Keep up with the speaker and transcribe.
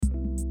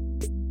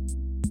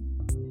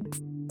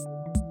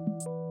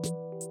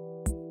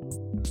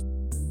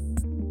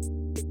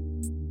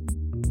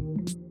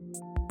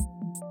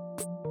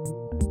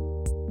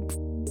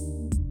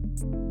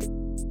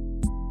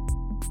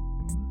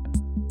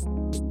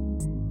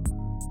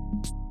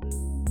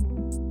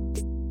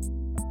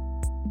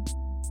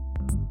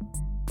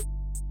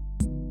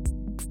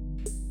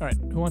All right,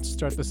 who wants to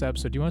start this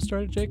episode? Do you want to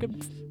start it,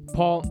 Jacob?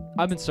 Paul,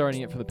 I've been starting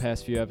it for the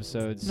past few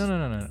episodes.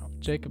 No.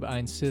 Jacob, I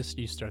insist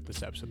you start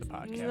this episode of the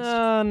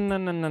podcast.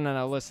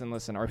 No.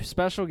 Listen. Our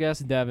special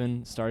guest,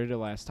 Devin, started it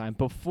last time.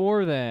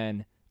 Before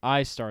then,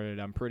 I started,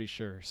 I'm pretty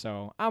sure.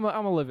 So I'm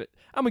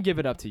gonna give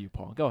it up to you,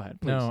 Paul. Go ahead,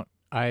 please. No,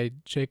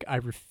 Jake, I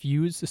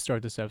refuse to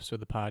start this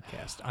episode of the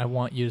podcast. I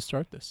want you to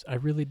start this. I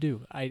really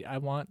do. I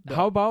want...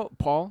 How about,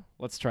 Paul,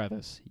 let's try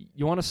this.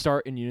 You want to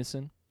start in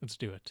unison? Let's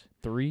do it.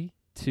 3,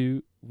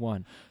 2,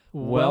 1.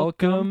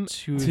 Welcome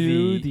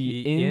to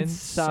the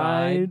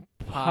Inside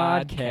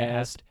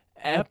Podcast,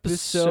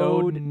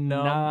 episode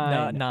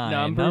number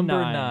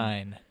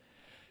 9.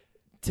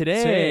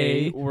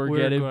 Today, we're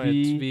going to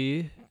be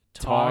be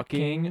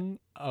talking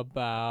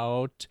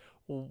about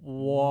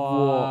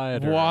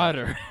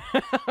water.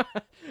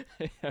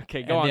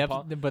 Okay, go on,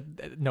 Paul. But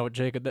no,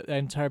 Jacob, the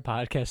entire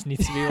podcast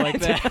needs to be like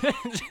that.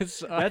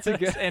 That's a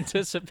good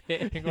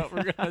anticipating what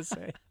we're going to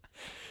say.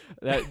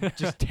 That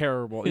just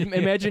terrible.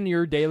 Imagine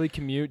your daily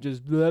commute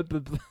just blah, blah,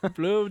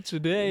 blah.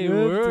 Today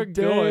we're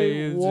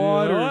going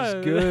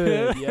water's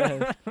good.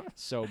 Yeah,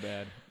 so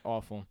bad,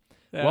 awful.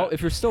 Well,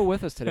 if you're still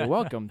with us today,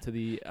 welcome to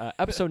the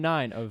episode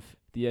 9 of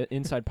the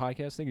Inside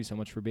Podcast. Thank you so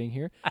much for being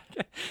here.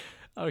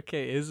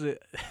 Okay, is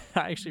it?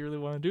 I actually really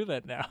want to do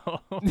that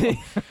now.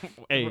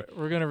 Hey,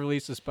 we're gonna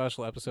release a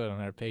special episode on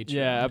our Patreon.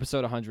 Yeah,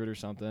 episode 100 or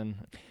something.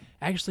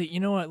 Actually, you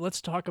know what? Let's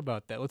talk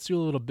about that. Let's do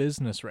a little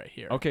business right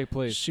here. Okay,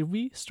 please. Should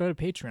we start a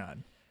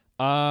Patreon?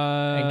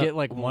 And get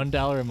like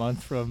 $1 a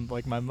month from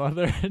like my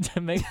mother to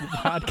make the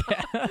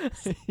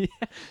podcast.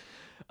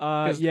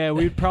 Yeah,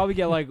 we'd probably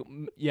get like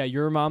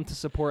your mom to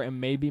support and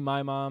maybe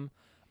my mom,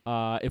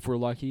 if we're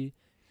lucky.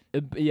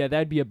 Yeah,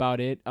 that'd be about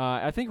it.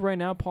 I think right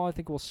now, Paul,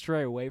 we'll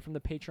stray away from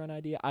the Patreon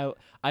idea. I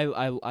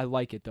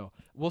like it though.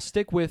 We'll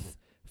stick with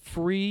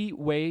free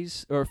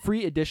ways or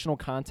free additional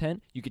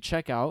content you could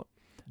check out.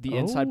 The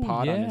Inside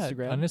Pod on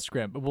Instagram. On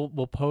Instagram. But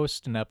we'll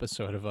post an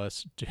episode of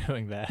us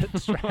doing that.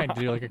 Trying to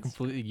do like a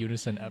completely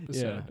unison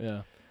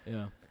episode.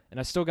 Yeah. And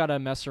I still gotta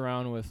mess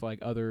around with like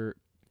other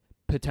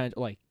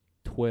potential like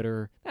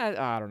Twitter.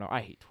 I don't know.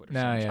 I hate Twitter.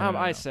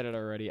 I said it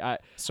already.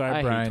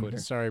 Sorry, Brian. Hate Twitter.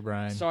 Sorry,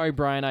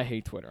 Brian. I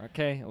hate Twitter.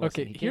 Okay.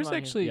 Listen, okay. Here's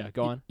actually.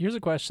 Go on. Here's a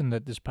question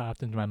that just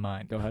popped into my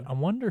mind. Go ahead. I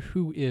wonder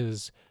who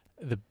is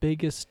the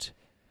biggest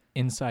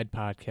Inside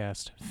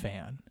Podcast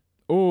fan.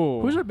 Oh.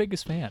 Who's our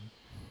biggest fan?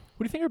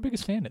 What do you think our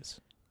biggest fan is?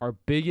 Our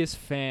biggest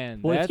fan.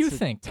 Well, That's if you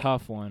think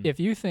tough one. If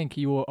you think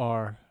you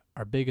are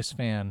our biggest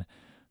fan,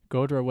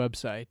 go to our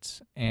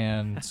website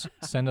and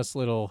send us a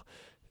little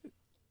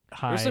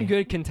hi. There's some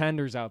good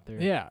contenders out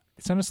there. Yeah,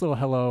 send us a little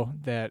hello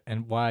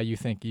and why you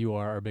think you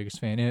are our biggest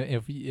fan. And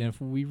if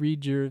we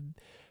read your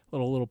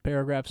little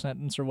paragraph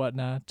sentence or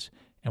whatnot,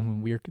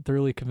 and we're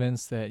thoroughly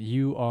convinced that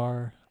you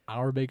are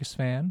our biggest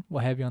fan,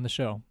 we'll have you on the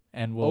show,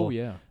 and we'll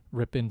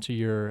rip into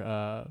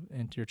your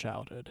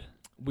childhood.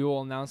 We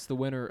will announce the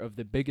winner of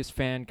the biggest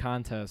fan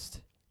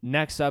contest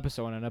next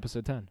episode on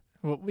episode 10.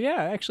 Well, yeah,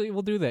 actually,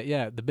 we'll do that.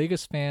 Yeah, the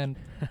biggest fan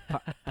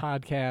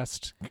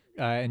podcast,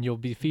 and you'll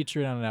be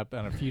featured on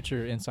a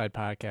future Inside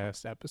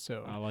Podcast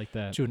episode. I like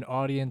that. To an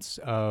audience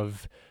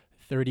of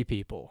 30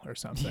 people or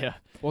something. Yeah.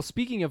 Well,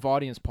 speaking of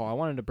audience, Paul, I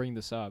wanted to bring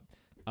this up.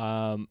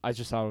 I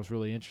just thought it was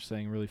really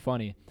interesting, really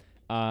funny.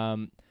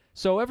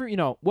 So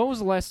when was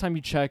the last time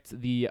you checked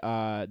the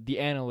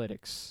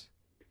analytics?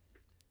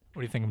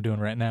 What do you think I'm doing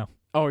right now?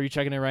 Oh, are you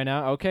checking it right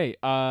now? Okay.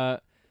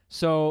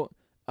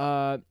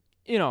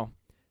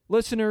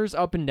 Listeners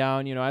up and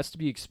down, as to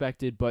be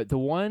expected. But the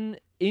one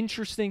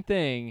interesting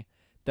thing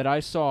that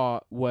I saw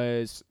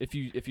was if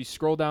you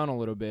scroll down a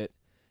little bit,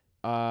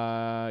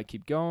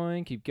 keep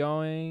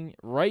going.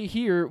 Right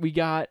here, we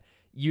got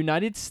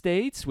United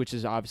States, which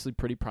is obviously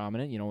pretty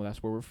prominent.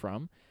 That's where we're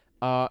from.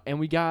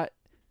 And we got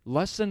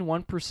less than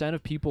 1%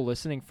 of people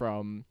listening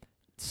from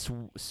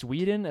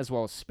Sweden as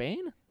well as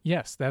Spain.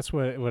 Yes, that's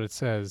what it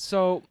says.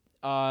 So,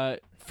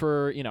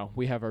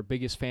 we have our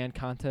biggest fan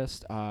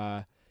contest.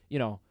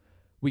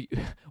 We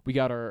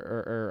got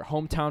our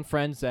hometown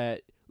friends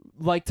that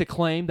like to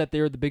claim that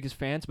they're the biggest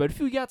fans. But if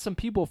we got some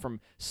people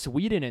from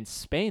Sweden and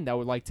Spain that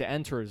would like to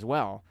enter as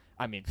well,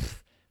 I mean,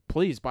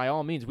 please, by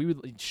all means, we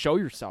would show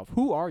yourself.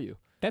 Who are you?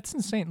 That's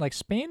insane. Like,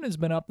 Spain has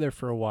been up there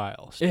for a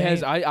while. It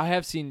has. I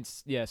have seen,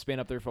 Spain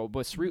up there for,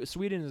 but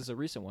Sweden is a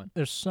recent one.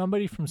 There's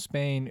somebody from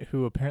Spain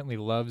who apparently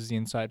loves the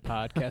Inside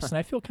Podcast, and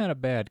I feel kind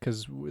of bad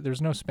because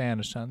there's no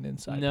Spanish on the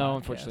Inside Podcast. No,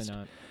 unfortunately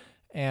not.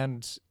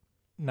 And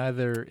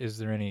neither is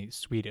there any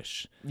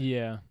Swedish.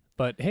 Yeah.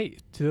 But hey,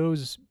 to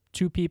those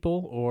 2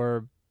 people,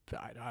 or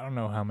I don't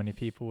know how many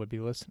people would be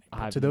listening.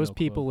 To those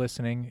people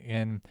listening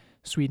in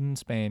Sweden,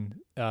 Spain,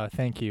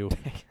 thank you.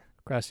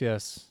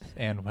 Gracias,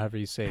 and however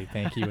you say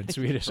thank you in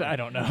Swedish, I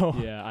don't know.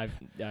 Yeah,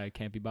 I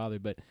can't be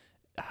bothered, but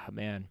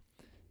man,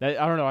 that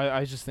I don't know.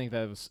 I just think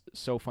that was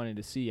so funny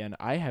to see, and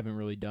I haven't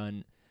really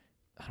done.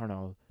 I don't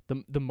know,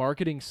 the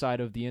marketing side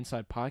of the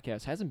Inside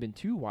Podcast hasn't been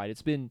too wide.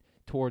 It's been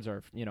towards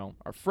our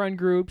friend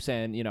groups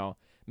and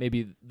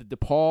maybe the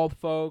Paul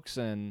folks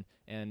and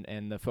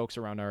the folks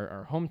around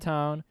our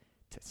hometown.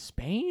 to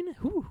Spain?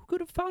 Who could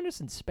have found us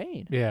in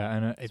Spain? Yeah,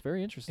 and It's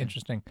very interesting.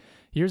 interesting.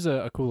 Here's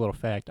a cool little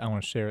fact I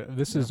want to share.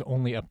 This is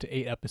only up to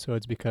 8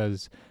 episodes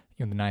because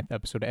the 9th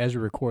episode, as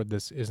we record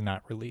this, is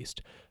not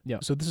released. Yeah.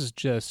 So this is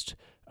just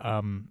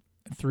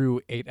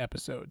through 8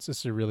 episodes. This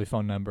is a really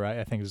fun number.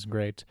 I think this is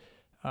great.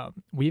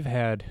 We've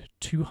had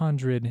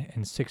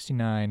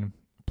 269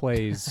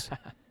 plays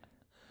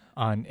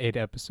on 8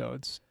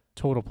 episodes.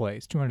 Total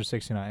plays,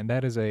 269.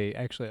 That is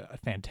actually a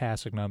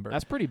fantastic number.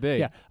 That's pretty big.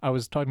 Yeah, I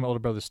was talking to my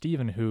older brother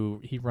Steven, who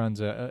he runs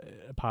a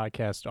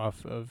podcast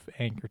off of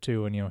Anchor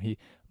too, and he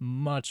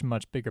much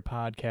bigger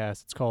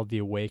podcast. It's called The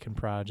Awaken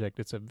Project.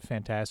 It's a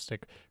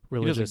fantastic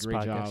religious great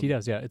podcast. job. He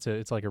does, yeah.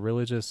 It's like a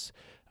religious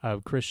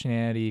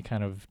Christianity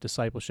kind of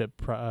discipleship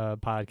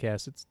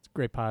podcast. It's a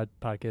great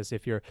podcast.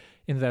 If you're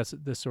into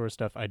this sort of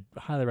stuff, I'd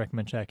highly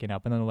recommend checking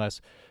out. But nonetheless,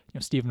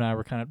 Steve and I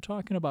were kind of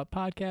talking about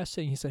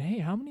podcasting. He said, "Hey,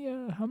 how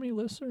many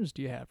listeners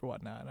do you have or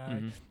whatnot?"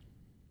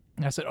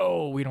 And I said,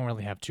 "Oh, we don't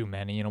really have too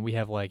many. We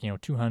have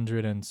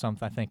 200 and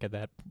something." I think at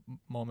that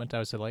moment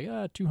I said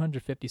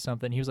 250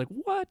 something. He was like,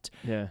 "What?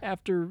 Yeah.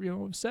 After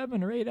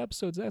 7 or 8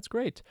 episodes, that's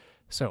great."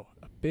 So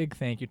a big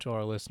thank you to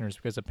our listeners,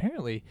 because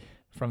apparently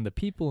from the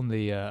people in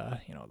the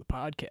the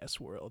podcast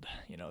world,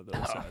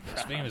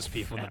 those famous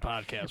people in the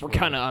podcast We're world,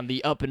 kind of on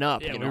the up and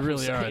up. yeah, we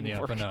really are on the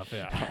up and up.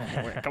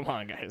 Yeah. Come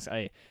on, guys.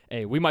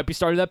 Hey, we might be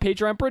starting that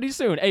Patreon pretty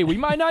soon. Hey, we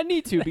might not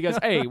need to because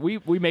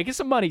we making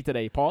some money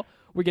today, Paul.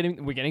 We're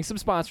getting some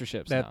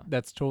sponsorships now.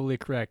 That's totally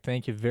correct.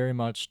 Thank you very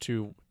much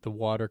to the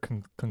water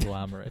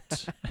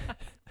conglomerate.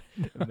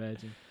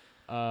 Imagine.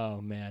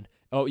 Oh man.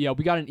 Oh yeah,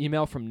 we got an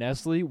email from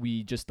Nestle.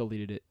 We just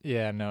deleted it.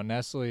 Yeah, no,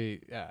 Nestle.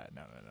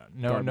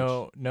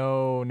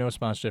 No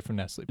sponsorship from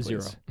Nestle, please.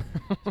 0.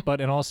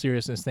 But in all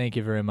seriousness, thank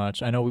you very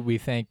much. I know we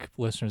thank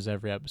listeners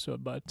every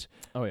episode, but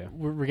Oh yeah.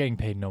 we're getting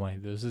paid no money.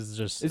 This is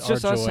just It's our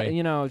just us,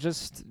 joy.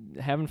 just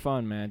having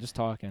fun, man. Just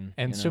talking.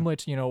 And similar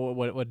to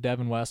what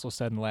Devin Wessel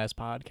said in the last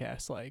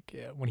podcast,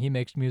 when he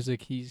makes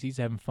music, he's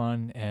having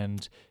fun,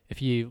 and if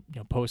he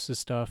posts his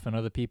stuff and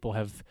other people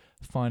have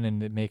fun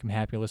and it make him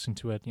happy to listen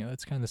to it,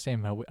 it's kind of the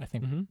same how I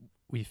think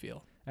we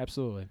feel.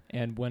 Absolutely.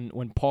 And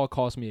when Paul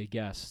calls me a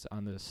guest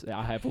on this,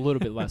 I have a little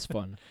bit less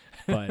fun,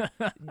 but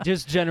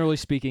just generally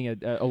speaking,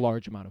 a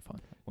large amount of fun.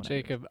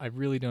 Jacob, I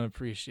really don't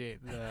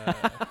appreciate the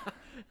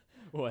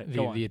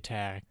the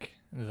attack.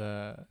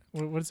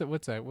 What's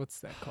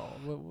that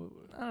called?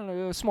 I don't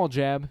know. A small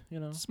jab,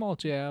 Small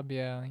jab,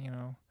 yeah,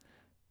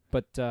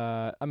 But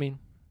I'm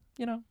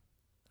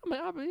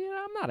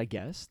not a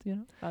guest,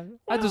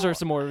 I deserve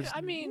some more. I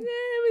mean,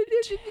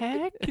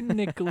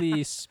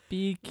 technically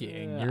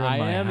speaking, you're in I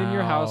my am house. in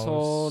your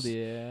household.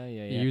 Yeah.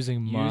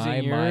 Using my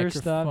your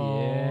microphone. stuff.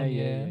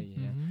 Yeah.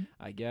 Mhm.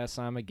 I guess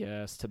I'm a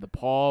guest to the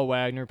Paul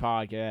Wagner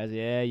podcast.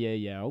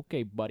 Yeah.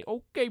 Okay, buddy.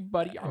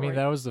 I mean,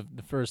 that was the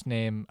first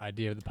name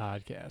idea of the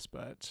podcast,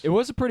 but It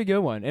was a pretty good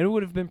one, and it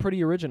would have been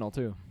pretty original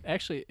too.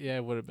 actually, yeah,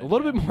 it would have been A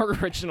little bit more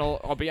original,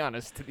 I'll be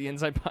honest, to the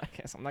Inside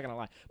Podcast. I'm not gonna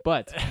lie,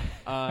 but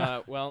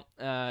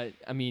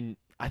I mean,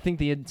 I think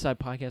the Inside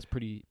Podcast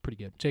pretty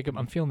good. Jacob,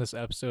 I'm feeling this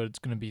episode. It's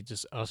gonna be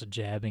just us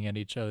jabbing at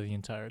each other the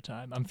entire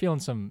time. I'm feeling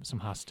some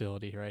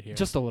hostility right here.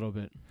 Just a little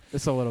bit.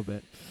 Just a little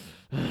bit.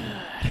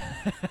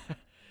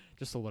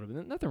 Just a little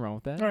bit. Nothing wrong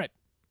with that. All right,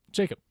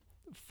 Jacob.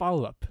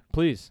 Follow up.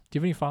 Please. Do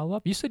you have any follow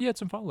up? You said you had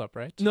some follow up,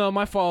 right? No,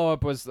 my follow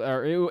up was,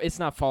 it's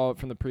not follow up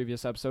from the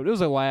previous episode. It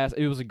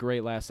was a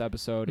great last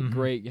episode. Mhm.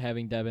 Great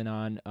having Devin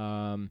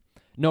on.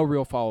 No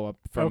real follow up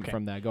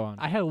from that. Go on.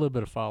 I had a little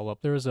bit of follow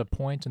up. There was a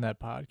point in that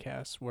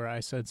podcast where I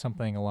said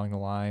something along the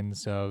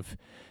lines of,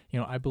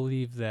 I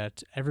believe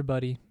that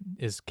everybody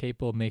is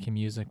capable of making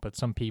music, but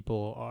some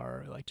people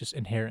are just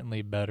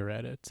inherently better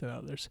at it than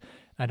others.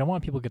 I don't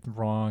want people to get the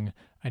wrong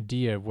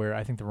idea, where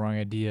I think the wrong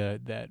idea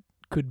that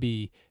could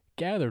be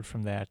gathered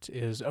from that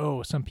is,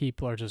 some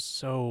people are just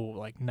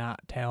so not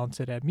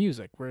talented at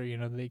music, where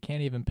they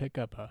can't even pick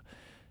up a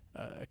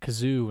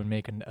kazoo and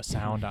make a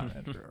sound on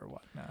it or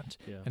whatnot.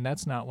 Yeah. And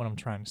that's not what I'm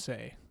trying to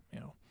say.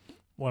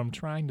 What I'm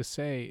trying to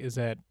say is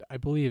that I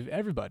believe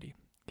everybody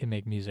can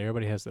make music.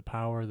 Everybody has the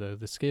power,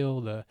 the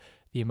skill, the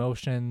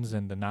emotions,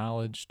 and the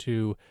knowledge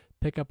to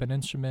pick up an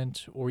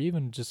instrument, or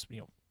even just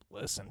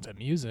listen to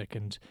music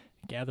and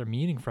gather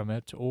meaning from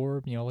it,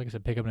 or like I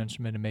said, pick up an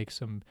instrument and make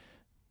some,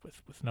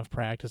 with enough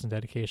practice and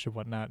dedication and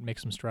whatnot, make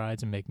some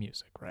strides and make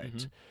music, right?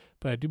 Mhm.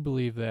 But I do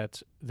believe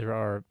that there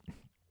are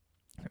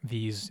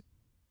these,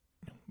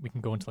 we can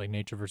go into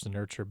nature versus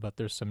nurture, but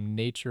there's some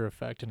nature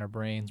effect in our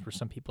brains where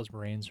some people's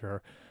brains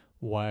are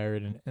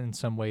wired in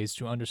some ways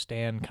to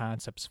understand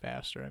concepts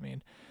faster. I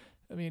mean,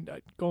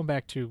 going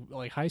back to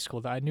high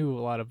school, I knew a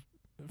lot of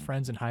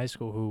friends in high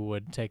school who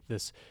would take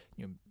this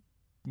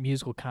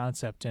musical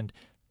concept and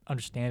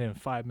understand it in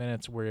 5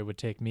 minutes, where it would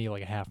take me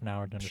a half an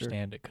hour to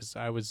understand it, because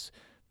I was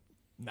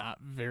not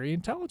very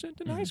intelligent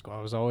in high school.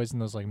 I was always in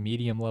those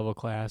medium level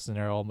classes, and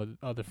all my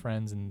other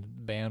friends in the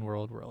band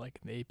world were in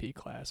the AP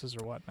classes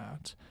or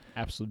whatnot.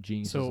 Absolute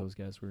geniuses, So, those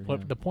guys were.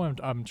 But the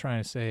point I'm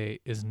trying to say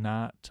is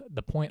not,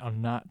 the point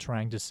I'm not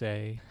trying to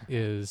say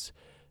is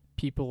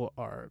people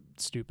are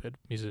stupid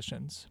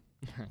musicians.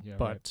 Yeah,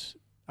 but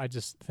I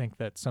just think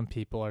that some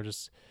people are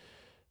just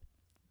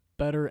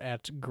better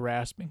at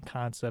grasping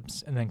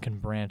concepts and then can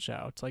branch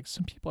out. Like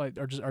some people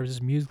are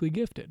just musically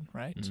gifted,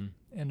 right? Mm.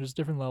 And there's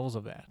different levels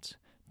of that.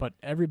 But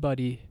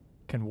everybody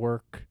can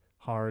work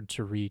hard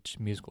to reach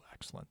musical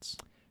excellence.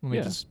 Let me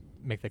Yeah. just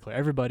make that clear.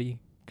 Everybody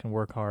can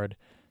work hard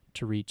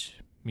to reach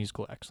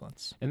musical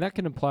excellence. And that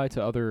can apply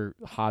to other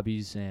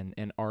hobbies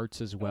and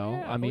arts as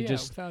well. I mean,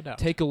 just without a doubt.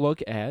 take a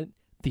look at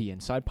the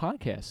Inside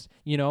Podcast.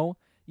 You know,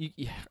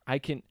 I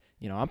can,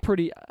 you know, I'm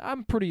pretty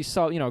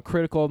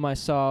critical of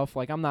myself.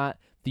 Like, I'm not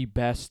the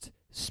best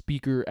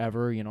speaker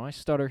ever. You know, I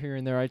stutter here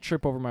and there. I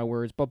trip over my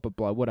words, blah, blah,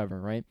 blah, whatever,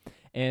 right?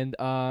 And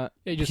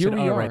you just here said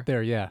we are. right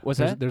there, yeah. What's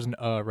there's, that? There's an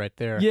right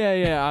there.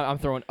 Yeah. I'm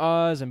throwing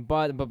uhs and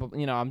but,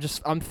 you know,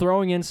 I'm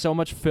throwing in so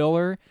much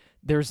filler.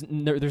 There's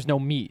no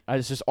meat.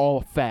 It's just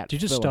all fat.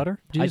 Did you just filler.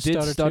 stutter? I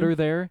did stutter too?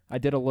 there. I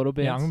did a little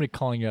bit. Yeah, I'm going to be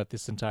calling you out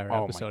this entire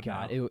Oh episode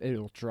my god, now.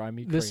 it'll drive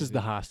me crazy. This is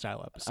the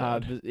hostile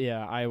episode.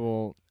 Yeah, I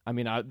will. I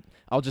mean,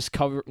 I'll just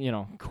cover, you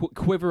know,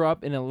 quiver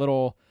up in a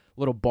little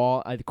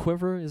ball.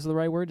 Quiver is the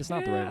right word. It's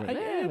not the right word.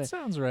 Yeah, it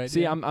sounds right.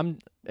 See, yeah. I'm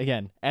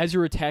again, as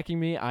you're attacking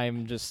me,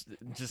 I'm just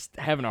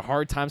having a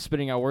hard time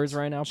spitting out words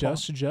right now. Paul.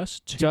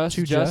 Just. Yeah.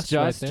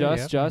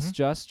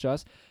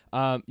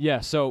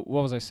 So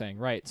what was I saying?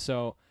 Right.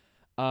 So,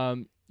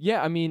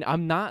 yeah. I mean,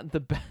 I'm not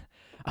the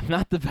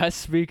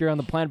best speaker on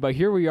the planet, but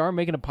here we are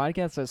making a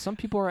podcast that some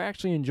people are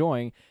actually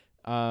enjoying.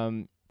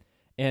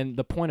 And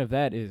the point of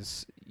that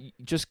is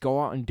just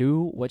go out and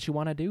do what you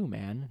want to do,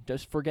 man.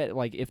 Just forget,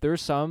 like, if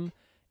there's some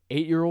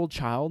 8-year-old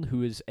child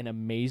who is an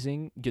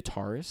amazing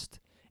guitarist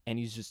and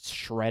he's just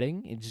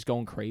shredding and just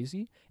going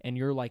crazy, and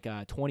you're like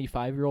a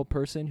 25-year-old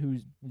person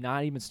who's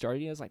not even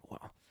started yet, it's like,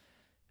 well,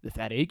 if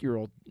that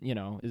 8-year-old, you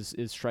know,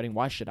 is shredding,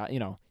 why should I, you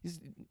know, he's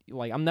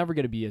like, I'm never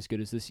going to be as good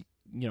as this,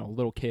 you know,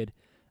 little kid.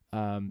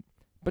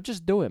 But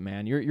just do it,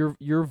 man.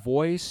 Your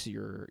voice,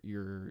 your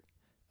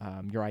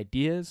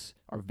ideas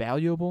are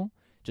valuable.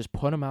 Just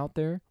put them out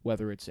there,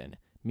 whether it's in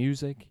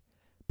music,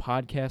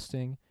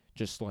 podcasting,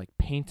 just like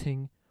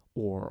painting,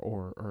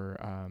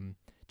 or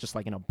just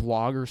like in a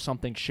blog or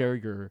something.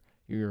 Share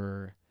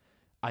your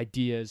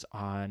ideas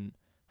on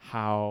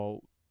how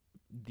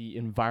the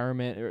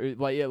environment, or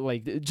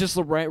like just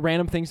the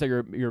random things that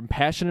you're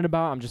passionate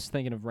about. I'm just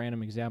thinking of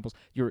random examples.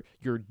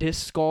 Your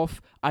disc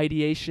golf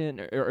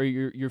ideation or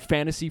your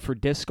fantasy for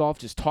disc golf.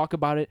 Just talk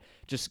about it.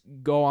 Just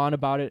go on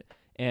about it.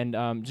 And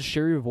just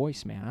share your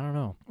voice, man. I don't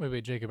know.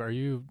 Wait, Jacob, are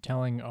you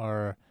telling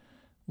our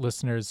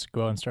listeners to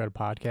go out and start a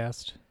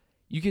podcast?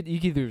 You could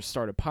either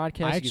start a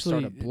podcast, you could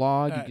start a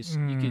blog,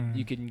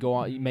 you can go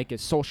on, you make a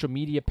social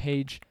media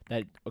page.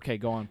 Okay,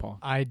 go on, Paul.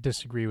 I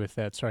disagree with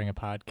that, starting a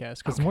podcast,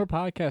 because the more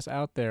podcasts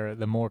out there,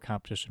 the more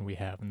competition we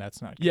have, and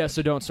that's not good. Yeah,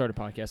 so don't start a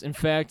podcast. In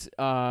fact,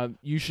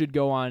 you should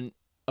go on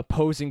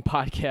opposing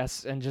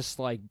podcasts and just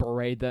like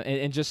berate them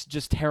and just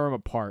tear them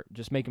apart.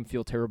 Just make them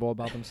feel terrible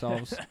about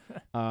themselves,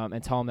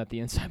 and tell them that the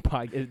Inside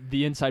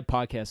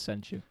Podcast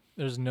sent you.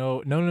 There's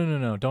no.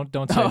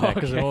 Don't say that,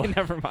 because okay,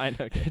 never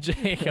mind. Okay,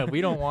 Jacob, we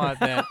don't want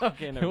that.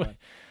 Okay, never mind.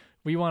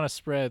 We want to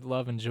spread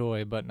love and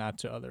joy, but not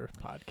to other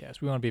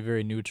podcasts. We want to be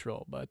very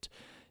neutral. But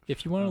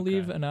if you want to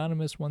leave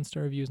anonymous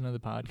 1-star reviews on other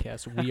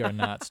podcasts, we are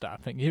not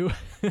stopping you.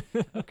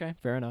 Okay,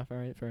 fair enough. All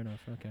right, fair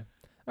enough. Okay,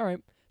 all right.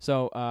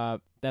 So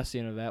that's the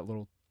end of that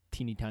little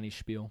teeny tiny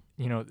spiel.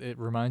 You know, it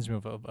reminds me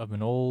of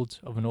an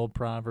old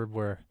proverb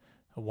where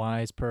a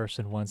wise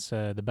person once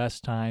said, "The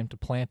best time to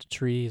plant a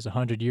tree is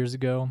 100 years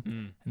ago,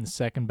 and the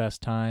second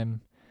best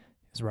time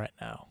is right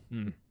now."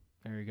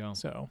 There you go.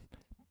 So,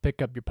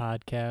 pick up your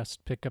podcast,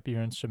 pick up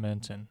your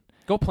instrument, and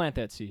go plant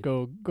that seed.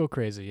 Go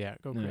crazy, yeah,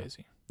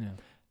 crazy. Yeah.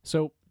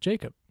 So,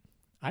 Jacob,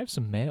 I have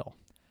some mail.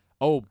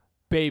 Oh,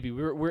 baby,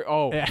 we're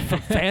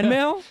from fan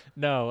mail?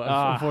 No,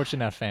 unfortunately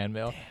not fan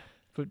mail.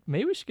 But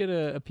maybe we should get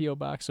a P.O.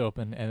 box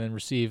open and then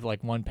receive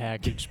like one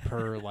package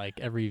per like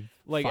every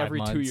 5 every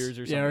months. 2 years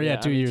or something. Yeah,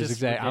 2 I mean, years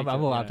exactly. I'm a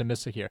little yeah.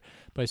 optimistic here,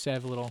 but I say I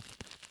have a little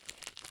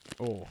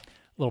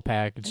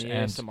package and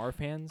and some ASMR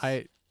fans.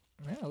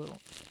 a little.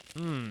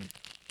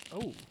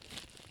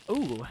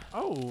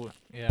 Oh,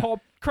 yeah.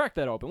 Paul, crack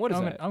that open. What is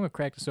that? I'm gonna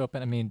crack this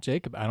open. I mean,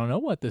 Jacob, I don't know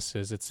what this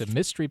is. It's a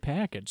mystery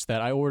package that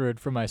I ordered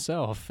for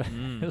myself.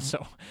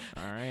 So,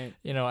 all right.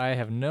 You know, I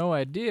have no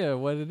idea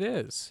what it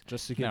is.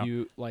 Just to give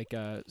you like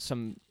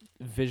some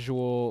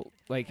visual,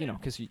 like, you know,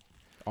 because the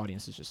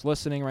audience is just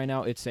listening right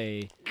now. It's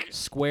a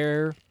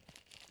square,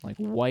 like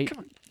white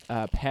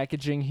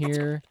packaging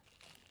here.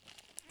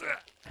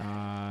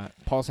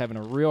 Paul's having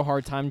a real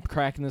hard time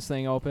cracking this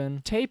thing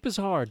open. Tape is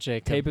hard,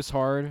 Jacob. Tape is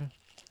hard.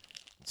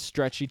 It's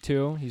stretchy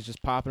too. He's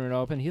just popping it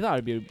open. He thought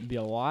it'd be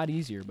a lot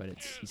easier, but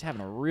he's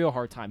having a real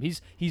hard time.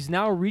 He's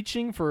now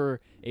reaching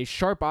for a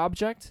sharp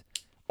object.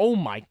 Oh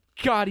my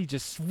God! He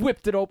just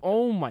whipped it open.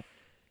 Oh my!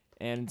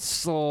 And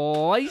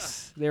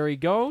slice. There he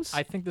goes.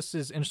 I think this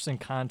is interesting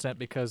content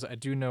because I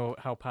do know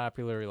how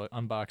popular like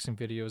unboxing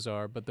videos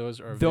are, but those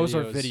are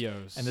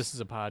videos, and this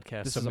is a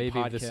podcast. This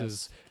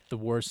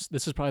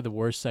is probably the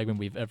worst segment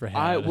we've ever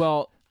had.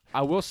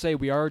 I will say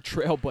we are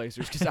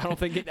trailblazers because I don't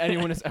think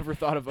anyone has ever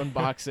thought of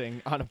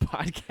unboxing on a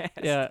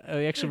podcast. Yeah,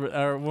 actually,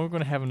 we're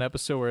going to have an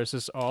episode where it's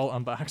just all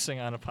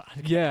unboxing on a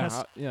podcast.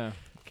 Yeah, yeah.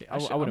 Okay,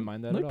 I wouldn't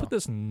mind that Let at me all. put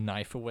this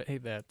knife away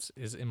that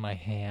is in my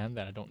hand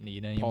that I don't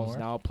need anymore. Paul's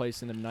now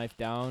placing the knife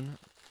down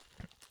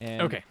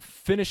and Okay.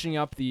 finishing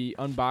up the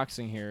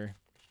unboxing here.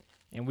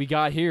 And we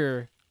got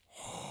here.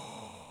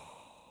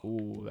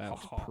 Ooh, that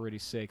was pretty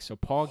sick. So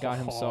Paul got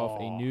himself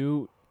a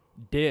new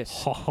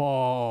disc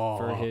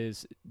for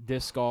his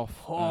disc golf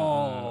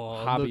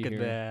hobby look at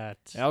here. that.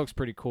 That looks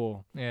pretty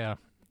cool. Yeah.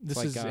 This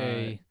like,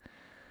 is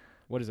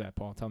what is that,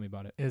 Paul? Tell me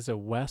about it. a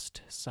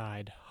West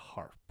Side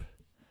harp.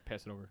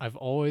 Pass it over. I've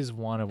always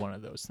wanted one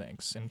of those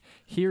things, and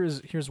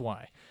here's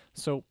why.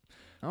 So,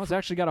 Oh, it's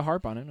actually got a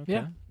harp on it. Okay.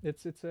 yeah,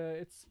 it's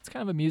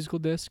kind of a musical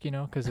disc,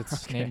 because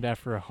it's Okay. named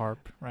after a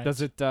harp, right?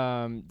 Does it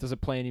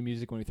play any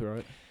music when you throw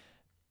it?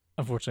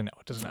 Unfortunately, no,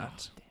 it does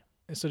not.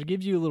 So to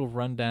give you a little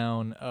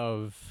rundown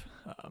of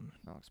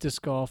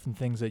disc golf and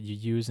things that you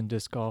use in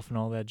disc golf and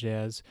all that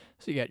jazz.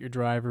 So you got your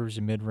drivers,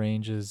 your mid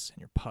ranges,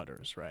 and your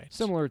putters, right?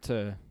 Similar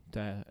to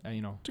to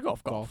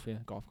golf. yeah,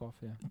 golf,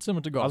 yeah. It's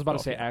similar to golf. I was about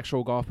to say yeah.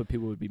 actual golf, but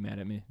people would be mad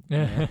at me.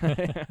 Yeah.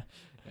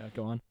 Yeah,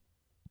 go on.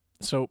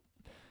 So,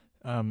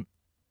 I'm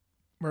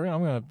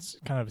going to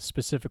kind of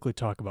specifically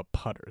talk about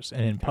putters.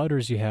 And in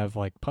putters, you have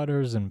like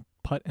putters and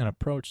putt and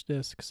approach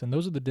discs. And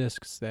those are the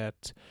discs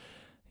that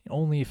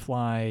only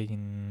fly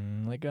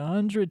in like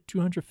 100,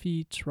 200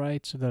 feet,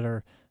 right? So that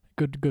are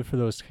good for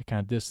those kind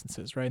of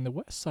distances, right? And the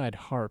West Side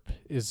Harp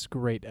is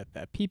great at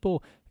that.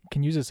 People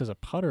can use this as a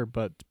putter,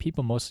 but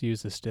people mostly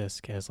use this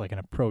disc as like an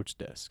approach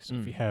disc. So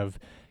if you have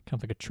kind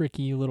of like a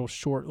tricky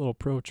short little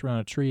approach around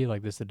a tree,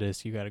 like this is the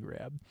disc you got to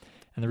grab.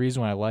 And the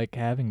reason why I like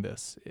having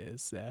this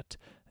is that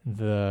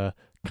the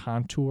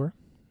contour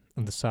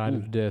of the side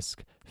of the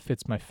disc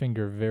fits my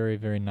finger very,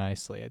 very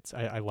nicely.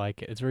 I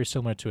like it. It's very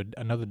similar to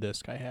another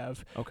disc I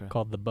have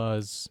called the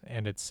Buzz,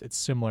 and it's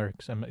similar.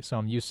 So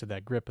I'm used to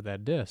that grip of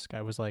that disc.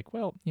 I was like,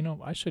 well,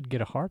 I should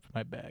get a harp in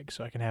my bag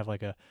so I can have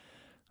like a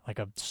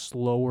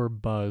slower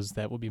buzz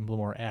that will be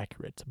more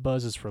accurate.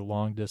 Buzz is for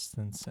long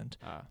distance, and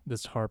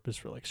this harp is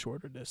for like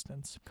shorter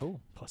distance.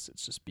 Cool. Plus,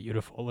 it's just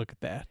beautiful. Look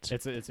at that.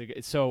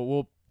 So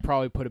we'll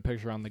probably put a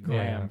picture on the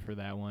gram for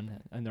that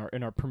one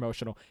in our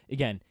promotional.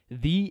 Again,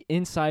 the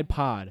Inside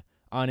Pod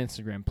on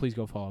Instagram. Please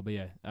go follow. But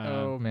yeah.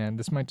 Oh man,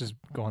 this might just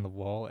go on the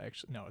wall.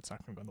 Actually, no, it's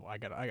not going to go on the wall. I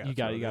got. You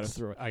got to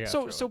throw it.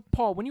 So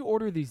Paul, when you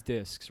order these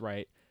discs,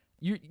 right?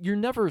 You're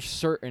never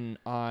certain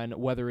on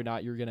whether or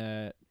not you're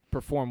gonna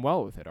perform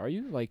well with it, are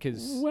you? Like,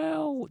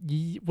 what do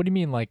you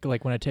mean? Like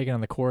when I take it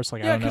on the course?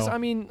 Like, yeah, I don't know. because I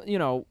mean,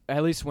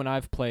 at least when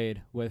I've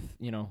played with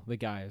the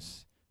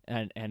guys,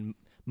 and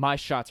my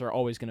shots are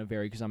always gonna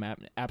vary because I'm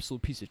an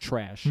absolute piece of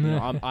trash.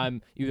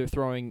 I'm either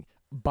throwing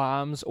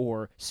bombs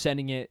or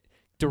sending it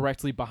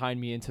directly behind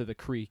me into the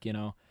creek.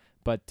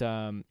 But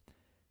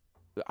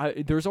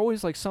there's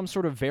always like some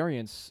sort of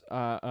variance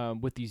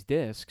with these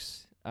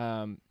discs,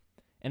 and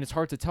it's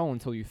hard to tell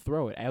until you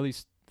throw it. At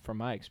least from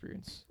my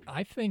experience.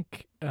 I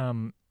think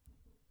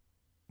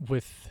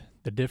with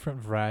the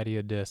different variety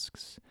of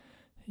discs,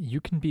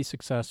 you can be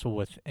successful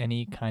with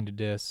any kind of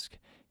disc.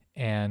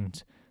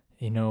 And,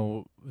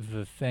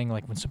 the thing,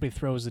 like when somebody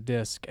throws a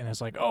disc and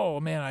it's like,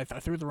 oh, man, I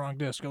threw the wrong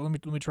disc.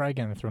 Let me try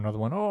again and throw another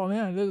one. Oh,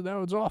 man, that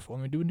was awful.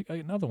 Let me do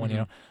another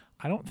one,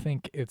 I don't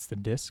think it's the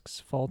disc's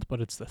fault, but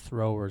it's the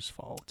thrower's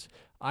fault.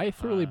 I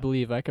thoroughly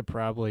believe I could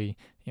probably,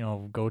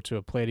 go to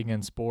a Play It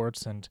Again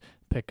Sports and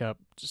pick up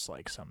just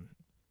like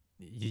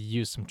you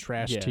use some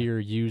trash tier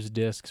used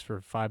discs for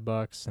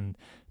 $5 and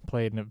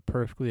play it in a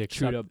perfectly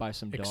chewed up by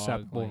some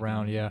acceptable dog,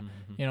 round. Yeah.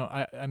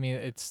 I mean,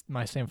 it's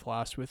my same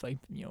philosophy with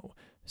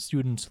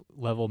student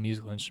level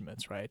musical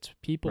instruments, right?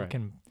 People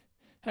can,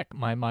 heck,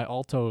 my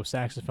alto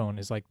saxophone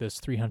is like this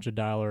 $300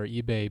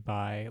 eBay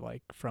buy,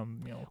 like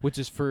from, which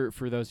is for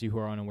those of you who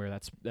are unaware,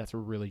 that's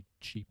really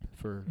cheap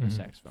for a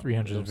saxophone.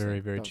 300 is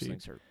very, very cheap. Those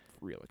things are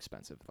real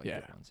expensive. Like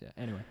good ones. Yeah.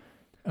 Anyway.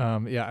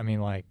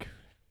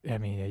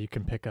 You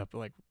can pick up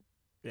like,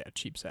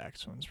 cheap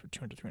saxophones for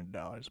 $200,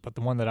 $300. But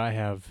the one that I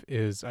have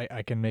is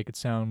I can make it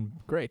sound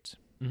great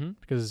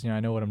because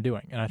I know what I'm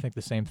doing. And I think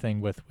the same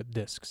thing with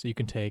discs. You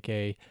can take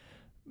a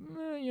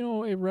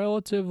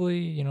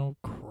relatively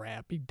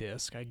crappy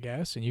disc, I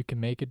guess, and you can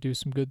make it do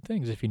some good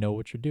things if you know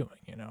what you're doing.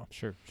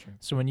 Sure.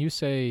 So when you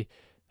say,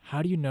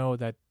 how do you know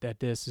that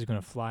disc is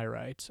going to fly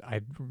right? I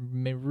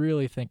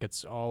really think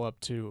it's all up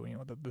to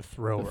the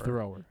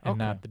thrower, and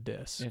not the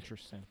disc.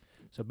 Interesting.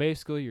 So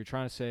basically, you're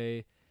trying to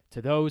say,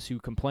 to those who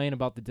complain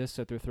about the discs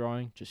that they're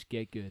throwing, just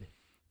get good.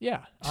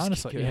 Yeah,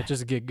 honestly,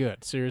 just get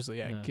good.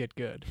 Seriously, get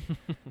good.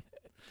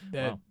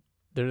 That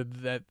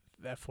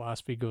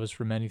philosophy goes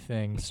for many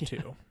things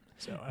too.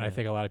 So I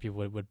think a lot of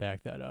people would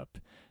back that up.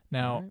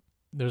 Now,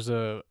 there's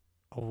a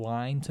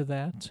line to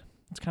that.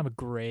 It's kind of a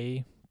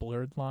gray,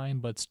 blurred line,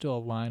 but still a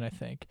line, I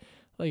think.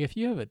 Like if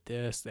you have a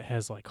disc that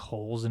has like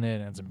holes in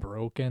it and it's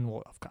broken,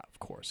 well, of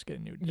course, get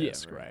a new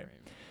disc, right?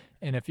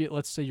 And if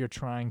let's say you're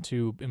trying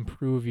to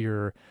improve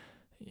your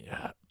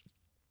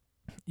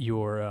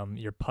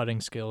your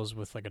putting skills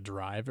with like a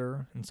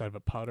driver instead of a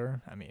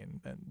putter. I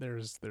mean, then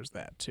there's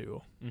that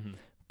too. Mm-hmm.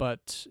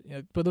 But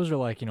those are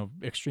like,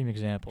 extreme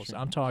examples.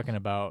 Extreme I'm examples. talking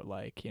about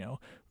like,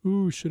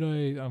 ooh, should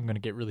I'm going to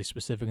get really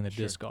specific in the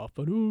Sure. disc golf,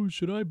 but ooh,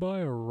 should I buy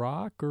a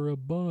rock or a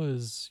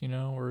buzz,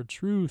 or a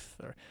truth,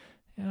 or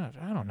yeah,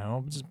 I don't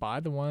know, just buy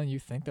the one you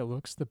think that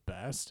looks the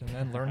best and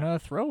then learn how to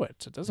throw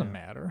it. It doesn't Yeah.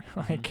 matter.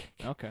 Mm-hmm. Like,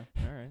 Okay.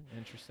 All right.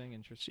 Interesting.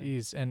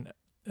 jeez. And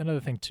another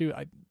thing too,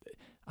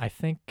 I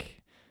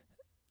think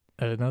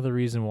another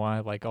reason why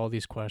like all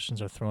these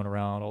questions are thrown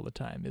around all the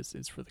time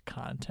is for the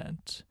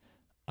content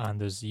on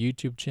those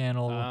YouTube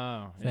channel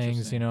things,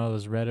 interesting.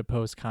 those Reddit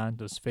post content,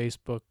 those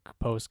Facebook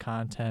post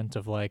content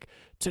of like,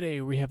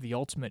 today we have the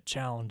ultimate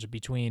challenge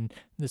between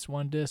this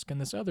one disc and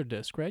this other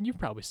disc, right? And you've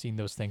probably seen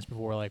those things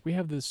before. Like, we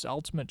have this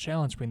ultimate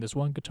challenge between this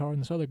one guitar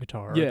and this other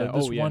guitar, Yeah. or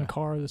this yeah. one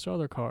car, this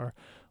other car,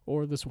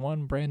 or this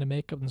one brand of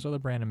makeup and this other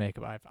brand of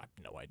makeup. I have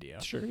no idea.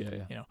 Sure.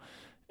 Yeah.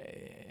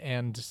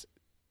 And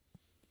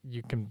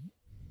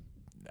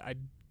I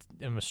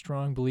am a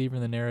strong believer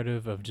in the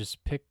narrative of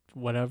just pick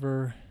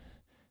whatever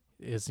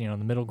is the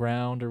middle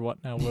ground or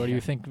whatnot. What do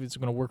you think is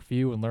going to work for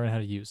you, and learn how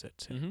to use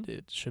it? Mhm.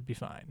 It should be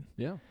fine.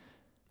 Yeah,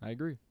 I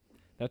agree.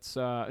 That's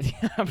I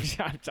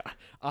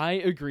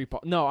agree,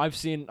 Paul. No, I've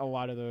seen a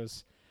lot of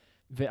those.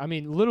 I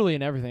mean, literally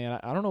in everything.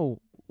 And I don't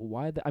know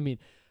why. I mean,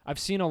 I've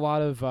seen a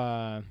lot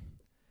of.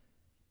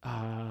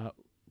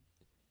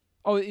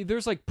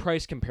 There's like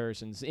price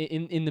comparisons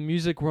in the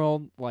music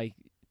world. Like,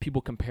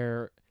 people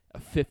compare a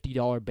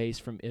 $50 bass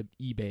from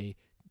eBay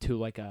to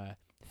like a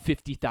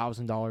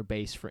 $50,000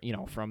 bass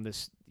from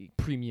this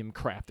premium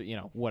craft,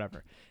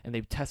 whatever, and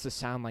they test the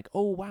sound like,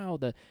 oh wow,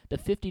 the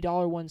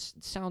 $50 one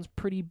sounds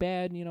pretty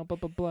bad, blah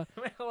blah blah.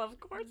 Well, of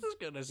course it's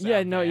gonna sound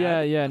bad.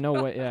 No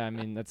way. Yeah, I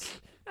mean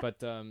that's, but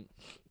that's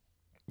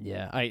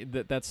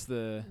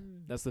the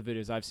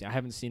videos I've seen. I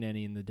haven't seen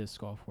any in the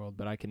disc golf world,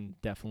 but I can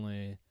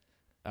definitely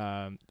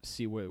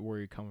see where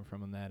you're coming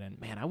from on that end.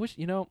 Man, I wish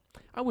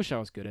I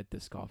was good at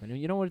disc golf. And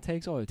you know what it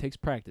takes? Oh, it takes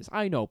practice.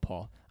 I know,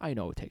 Paul. I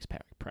know it takes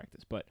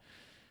practice, but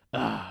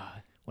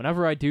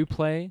whenever I do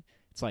play,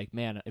 it's like,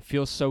 man, it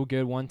feels so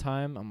good one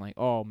time. I'm like,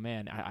 oh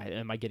man,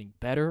 am I getting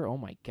better? Oh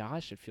my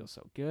gosh, it feels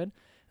so good.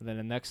 And then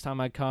the next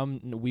time I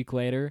come a week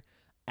later,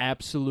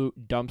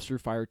 absolute dumpster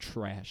fire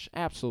trash.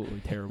 Absolutely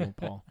terrible,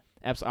 Paul.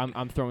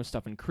 I'm throwing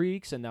stuff in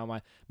creeks, and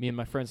now me and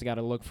my friends got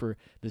to look for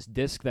this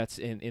disc that's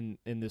in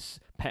this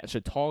patch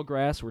of tall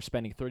grass. We're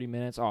spending 30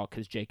 minutes,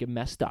 because Jacob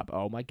messed up.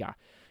 Oh my god,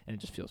 and it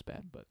just feels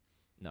bad. But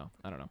no,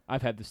 I don't know.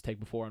 I've had this take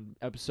before on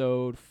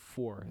episode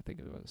 4, I think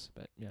it was.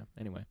 But yeah,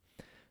 anyway.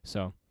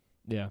 So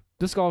yeah,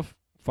 disc golf,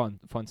 fun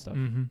stuff.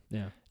 Mm-hmm.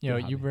 Yeah,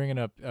 you bringing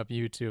up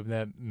YouTube,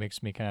 that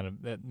makes me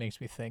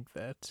think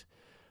that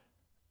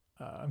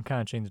I'm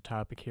kind of changing the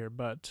topic here,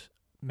 but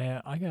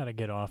man, I gotta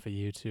get off of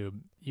YouTube.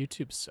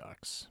 YouTube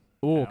sucks.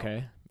 Oh, now.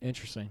 Okay,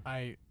 interesting.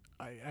 I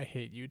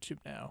hate YouTube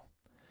now.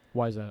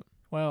 Why is that?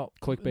 Well,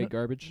 Clickbait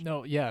garbage.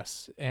 No,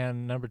 yes,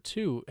 and number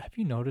 2, have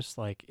you noticed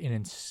like an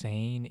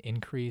insane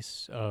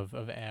increase of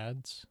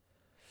ads?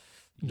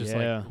 Just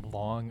like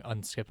long,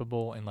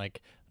 unskippable, and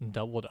like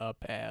doubled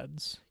up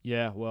ads.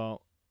 Yeah,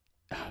 well,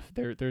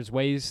 there's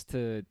ways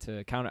to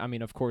counter. I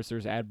mean, of course,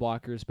 there's ad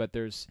blockers, but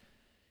there's,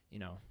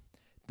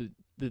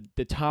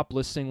 the top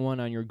listing one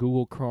on your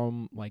Google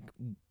Chrome like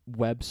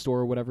web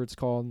store or whatever it's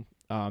called.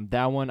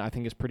 That one I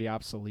think is pretty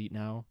obsolete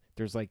now.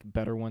 There's like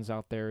better ones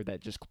out there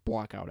that just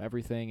block out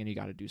everything, and you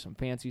got to do some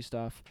fancy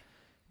stuff.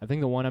 I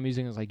think the one I'm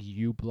using is like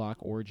uBlock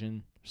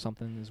Origin or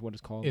something is what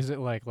it's called. Is it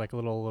like a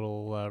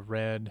little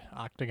red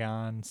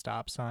octagon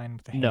stop sign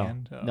with a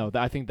hand? No,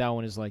 I think that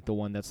one is like the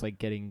one that's like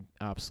getting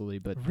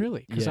obsolete. But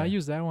really, because I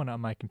use that one on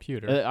my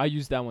computer. I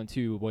used that one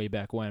too way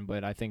back when,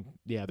 but I think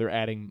they're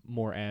adding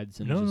more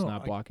ads and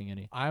not blocking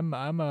any. I'm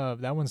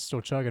that one's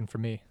still chugging for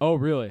me. Oh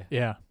really?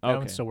 Yeah, that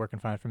one's still working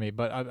fine for me.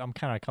 But I'm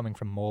kind of coming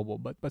from mobile,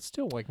 but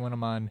still, like when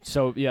I'm on.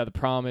 So yeah, the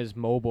problem is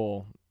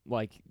mobile.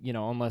 Like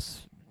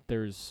unless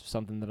there's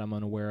something that I'm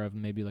unaware of,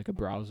 maybe like a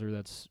browser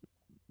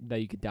that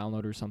you could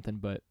download or something.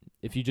 But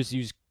if you just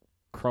use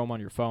Chrome on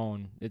your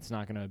phone, it's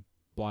not gonna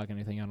block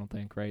anything, I don't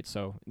think, right?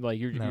 So like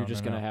you're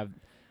just gonna have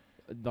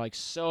like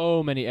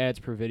so many ads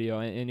per video,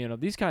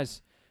 and these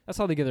guys, that's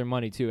how they get their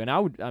money too. And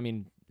I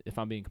mean, if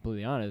I'm being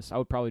completely honest, I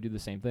would probably do the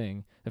same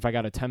thing if I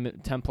got a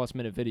 10 plus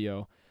minute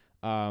video.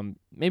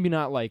 Maybe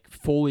not like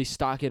fully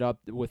stock it up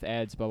with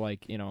ads, but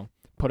like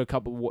put a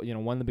couple, one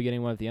in the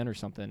beginning, one at the end or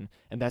something,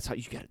 and that's how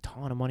you get a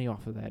ton of money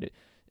off of that.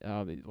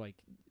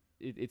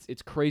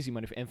 It's crazy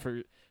money, and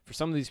for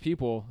some of these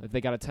people, if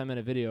they got a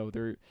 10-minute video,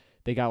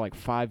 they got like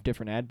 5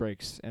 different ad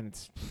breaks, and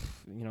it's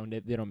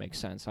they don't make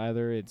sense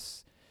either.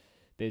 It's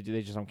they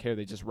just don't care.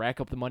 They just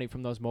rack up the money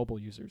from those mobile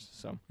users.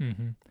 So,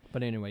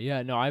 But anyway,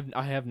 yeah, no,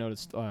 I have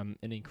noticed an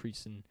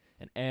increase in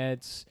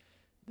ads.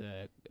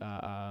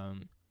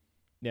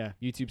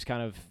 YouTube's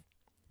kind of.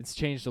 It's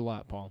changed a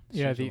lot, Paul.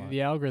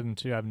 The algorithm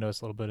too. I've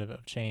noticed a little bit of a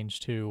change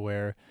too,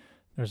 where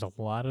there's a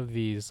lot of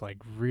these like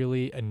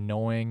really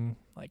annoying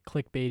like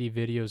clickbaity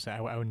videos that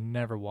I would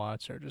never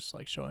watch are just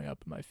like showing up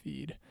in my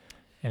feed.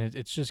 And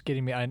it's just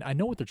getting me. I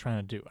know what they're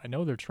trying to do. I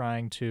know they're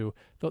trying to.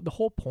 The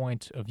whole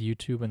point of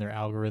YouTube and their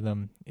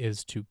algorithm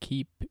is to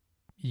keep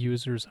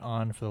users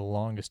on for the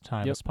longest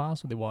time Yep. as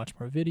possible. They watch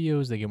more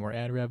videos, they get more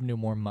ad revenue,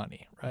 more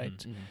money, right?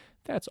 Mhm, mhm.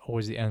 That's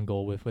always the end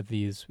goal with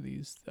these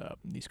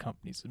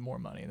companies, is more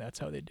money, and that's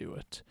how they do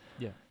it.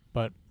 Yeah.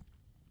 But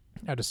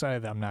I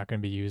decided that I'm not going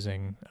to be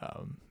using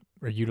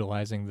or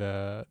utilizing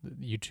the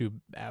YouTube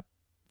app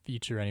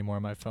feature anymore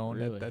on my phone.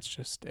 Really? That's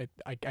just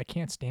I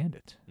can't stand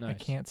it. I Nice.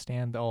 can't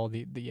stand all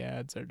the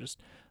ads. Are just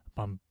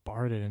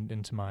bombarded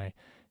into my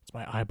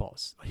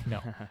eyeballs. Like,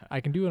 no,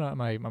 I can do it on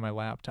my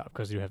laptop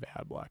because you have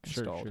ad block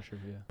installed. Sure,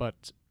 yeah.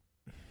 But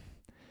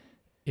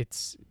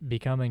it's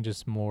becoming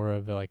just more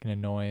of like an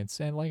annoyance.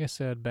 And like I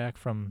said, back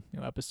from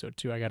episode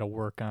 2, I got to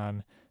work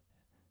on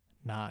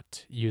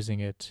not using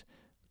it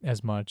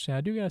as much. And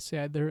I do gotta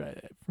say,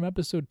 from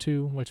episode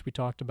 2, which we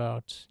talked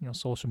about,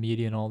 social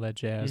media and all that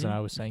jazz, and Mhm. I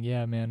was saying,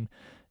 yeah, man,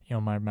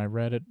 my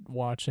Reddit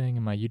watching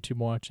and my YouTube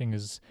watching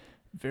is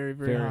very,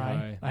 very, Very high.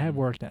 high. I have Mhm.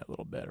 worked at it a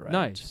little bit, right?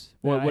 Nice.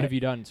 Yeah, What have you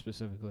done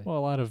specifically? Well, a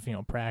lot of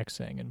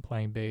practicing and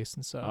playing bass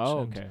and such.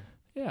 Oh, and, okay.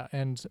 yeah,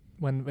 and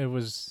when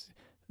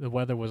the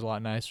weather was a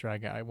lot nicer,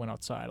 I went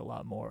outside a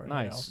lot more.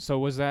 Nice. So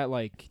was that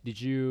like? Did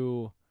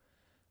you?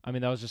 I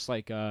mean, that was just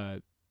like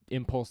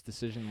impulse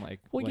decision,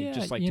 like, Well, yeah,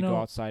 just like to go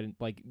outside and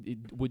like.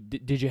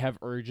 Did you have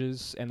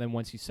urges, and then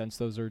once you sense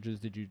those urges,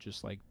 did you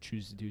just like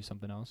choose to do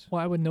something else?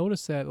 Well, I would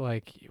notice that,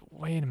 like,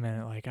 wait a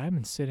minute, like, I've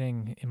been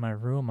sitting in my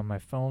room on my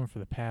phone for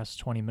the past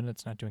 20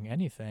 minutes not doing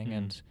anything, Mhm.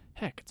 and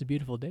heck, it's a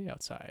beautiful day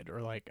outside.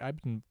 Or, like,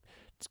 I've been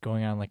just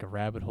going on, like, a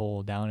rabbit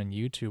hole down in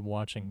YouTube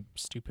watching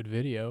stupid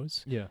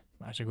videos. Yeah.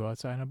 I should go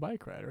outside on a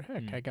bike ride. Or,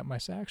 heck, Mm. I got my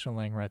section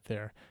laying right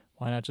there.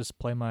 Why not just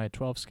play my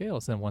 12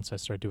 scales? Then once I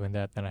start doing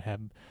that, then I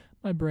have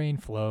my brain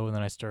flow, and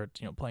then I start,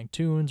 playing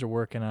tunes or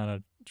working on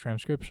a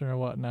transcription or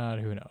whatnot.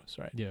 Who knows,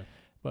 right? Yeah.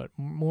 But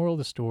moral of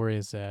the story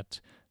is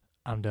that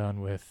I'm done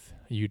with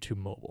YouTube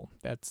mobile.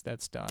 That's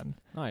done.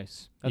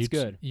 Nice. That's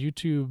good.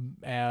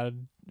 YouTube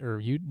ad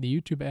or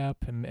the YouTube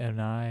app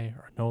and I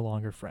are no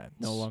longer friends.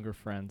 No longer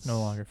friends. No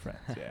longer friends.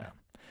 Yeah.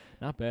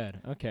 Not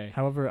bad. Okay.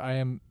 However,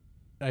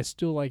 I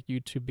still like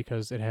YouTube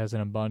because it has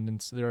an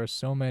abundance. There are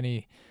so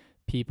many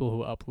people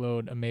who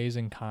upload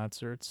amazing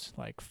concerts,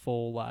 like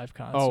full live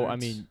concerts. Oh, I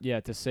mean, yeah.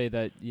 To say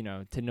that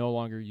to no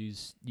longer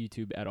use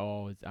YouTube at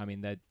all. I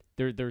mean that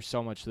there's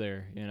so much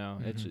there.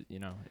 It's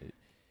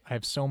I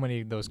have so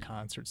many of those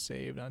concerts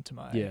saved onto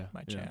my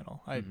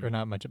channel. Or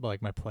not much, but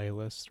like my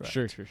playlist. Right?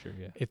 Sure.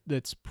 Yeah.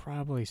 It's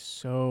probably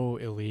so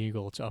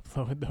illegal to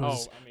upload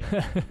those.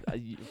 Oh, I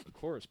mean, of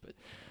course, but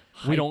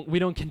we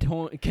don't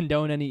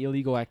condone any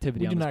illegal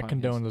activity. We do on this not podcast.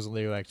 condone those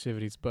illegal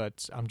activities,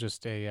 but I'm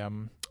just a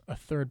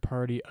third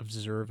party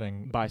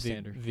observing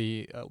Bystander.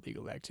 the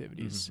illegal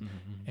activities, Mhm.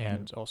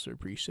 and also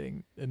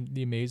appreciating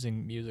the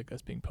amazing music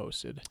that's being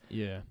posted.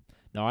 Yeah.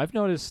 No, I've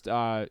noticed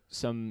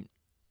some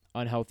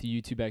unhealthy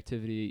YouTube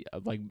activity,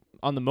 like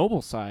on the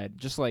mobile side,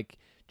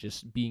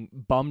 just being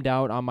bummed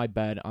out on my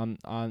bed on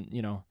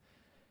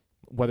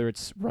whether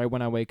it's right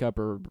when I wake up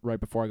or right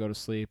before I go to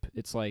sleep.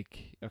 It's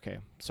like, okay,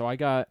 so I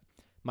got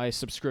my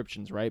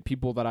subscriptions, right?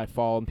 People that I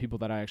follow and people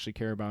that I actually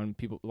care about, and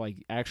people like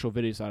actual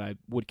videos that I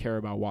would care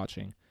about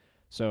watching.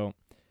 So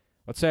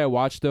let's say I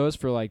watch those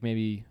for like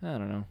maybe, I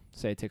don't know,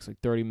 say it takes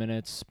like 30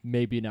 minutes,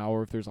 maybe an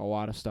hour if there's a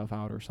lot of stuff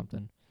out or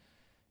something.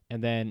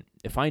 And then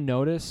if I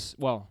notice,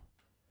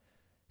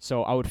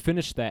 so I would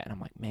finish that and I'm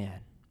like,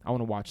 man, I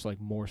want to watch like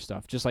more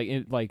stuff, just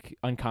like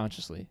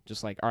unconsciously,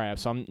 just like, all right,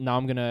 so I'm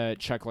going to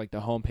check like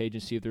the homepage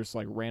and see if there's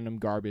like random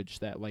garbage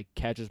that like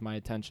catches my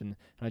attention.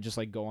 And I just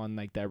like go on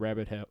like that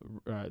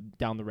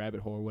down the rabbit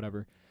hole or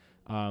whatever.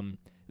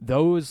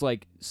 Those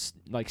like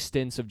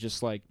stints of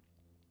just like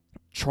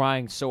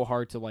trying so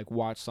hard to like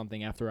watch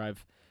something after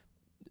I've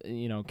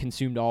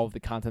consumed all of the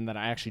content that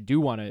I actually do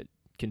want to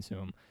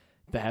consume,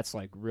 that's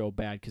like real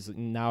bad, because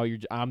now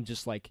I'm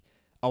just like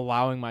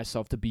allowing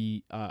myself to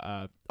be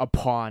a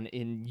pawn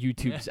in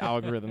YouTube's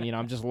algorithm.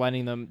 I'm just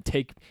letting them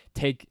take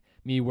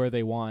me where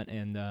they want.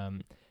 And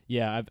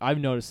I've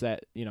noticed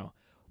that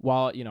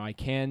while I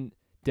can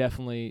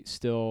definitely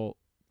still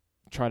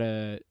try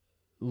to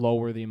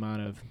lower the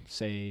amount of,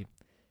 say,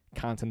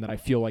 content that I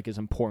feel like is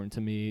important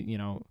to me,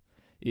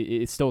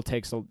 it still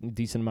takes a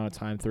decent amount of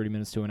time, 30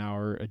 minutes to an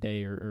hour a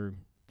day or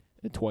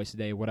twice a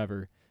day,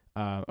 whatever,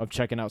 of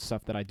checking out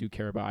stuff that I do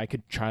care about. I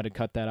could try to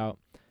cut that out.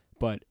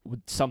 But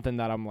something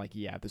that I'm like,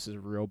 yeah, this is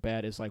real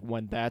bad, is like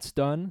when that's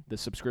done, the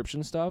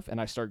subscription stuff, and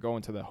I start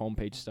going to the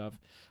homepage stuff,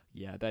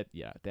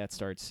 that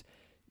starts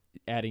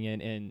adding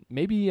in, and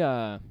maybe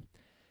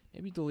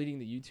deleting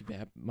the YouTube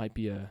app might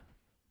be a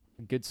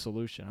good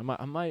solution.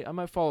 I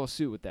might follow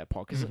suit with that,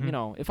 Paul, because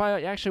if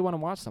I actually want to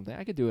watch something,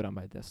 I could do it on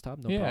my desktop.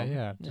 No problem.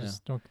 Yeah.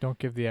 Just don't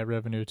give the ad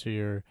revenue to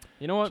your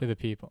to the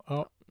people.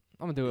 Oh,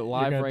 I'm gonna do it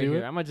live right do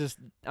here. it? I'm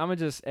gonna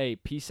just hey,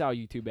 peace out,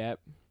 YouTube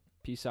app.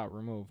 Peace out,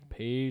 remove.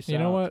 Peace out. You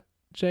know what,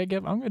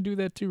 Jacob? I'm gonna do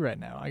that too right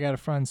now. I got a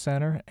front and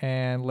center,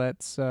 and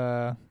let's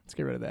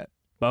get rid of that.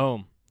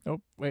 Boom.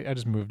 Oh wait, I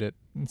just moved it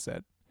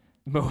instead.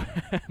 Move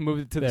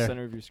it to the There.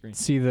 center of your screen.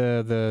 See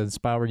the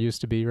spot where it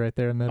used to be right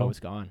there in the middle? Oh, it's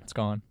gone. It's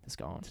gone. It's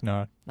gone. It's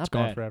not. Not It's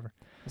gone bad. forever.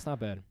 That's not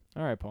bad.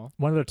 All right, Paul.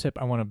 One other tip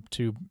I wanted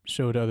to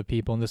show to other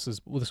people, and this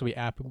will be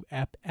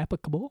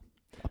applicable.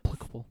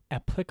 Applicable.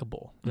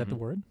 Applicable. Is that the Mhm.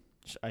 word?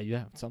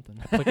 Yeah, something.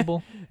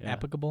 Applicable. Yeah.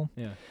 Applicable.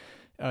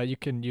 Yeah. You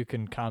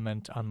can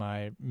comment on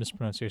my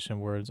mispronunciation of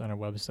words on our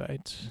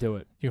website. Do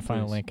it. You can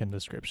find a Please. link in the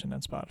description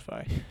on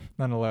Spotify.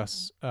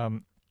 Nonetheless,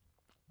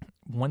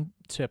 one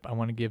tip I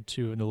want to give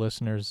to the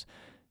listeners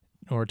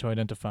in order to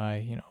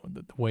identify,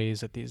 the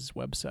ways that these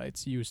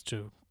websites use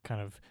to kind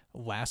of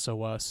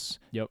lasso us,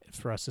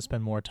 for us to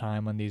spend more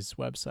time on these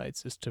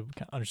websites, is to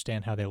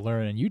understand how they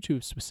learn. And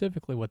YouTube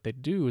specifically, what they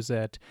do is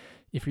that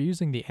if you're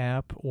using the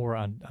app or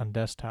on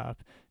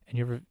desktop,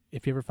 and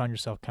if you ever find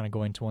yourself kind of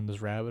going to one of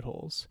those rabbit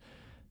holes,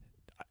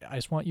 I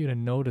just want you to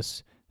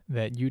notice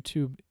that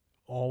YouTube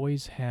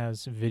always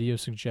has video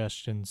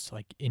suggestions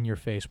like in your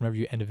face whenever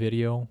you end a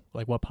video.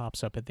 Like what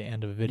pops up at the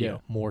end of a video? Yeah.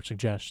 More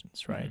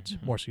suggestions, right?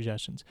 Mhm. More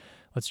suggestions.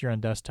 Let's say you're on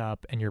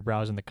desktop and you're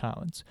browsing the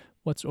comments.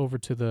 What's over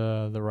to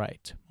the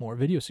right? More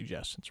video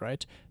suggestions,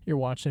 right? You're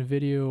watching a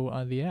video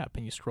on the app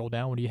and you scroll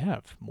down. What do you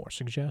have? More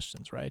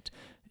suggestions, right?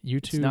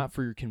 YouTube. It's not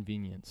for your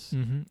convenience.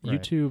 Mm-hmm. Right.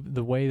 YouTube,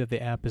 the way that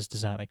the app is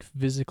designed, like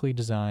physically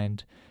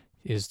designed,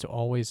 is to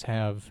always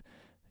have,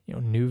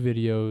 new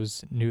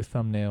videos, new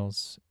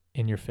thumbnails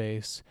in your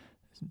face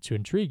to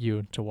intrigue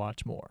you to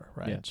watch more,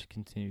 right? Yeah, to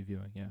continue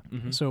viewing, yeah.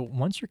 Mhm. So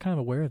once you're kind of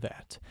aware of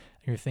that,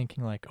 and you're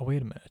thinking like, oh,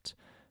 wait a minute,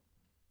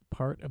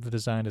 part of the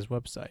design of this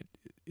website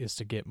is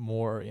to get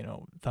more,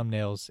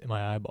 thumbnails in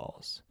my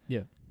eyeballs.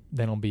 Yeah.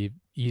 Then it'll be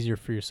easier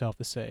for yourself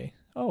to say,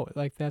 oh,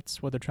 like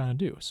that's what they're trying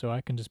to do. So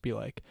I can just be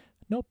like,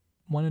 nope,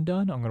 one and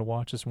done. I'm going to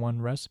watch this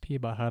one recipe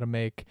about how to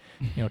make,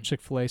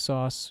 Chick-fil-A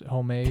sauce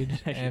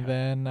homemade, Yeah. and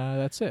then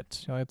that's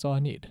it. That's all I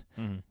need.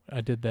 Mhm.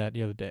 I did that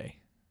the other day.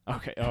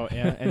 Okay. Oh,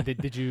 yeah. And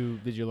did you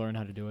learn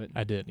how to do it?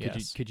 I did, Could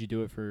yes. Could you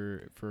do it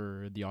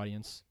for the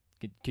audience?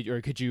 Could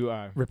you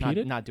Repeat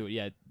it? Not do it?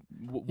 Yeah.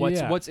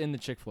 Yeah. What's in the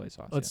Chick-fil-A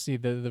sauce? Let's see,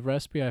 the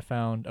recipe I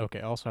found. Okay,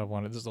 also I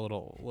wanted, this is a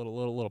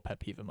little pet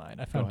peeve of mine.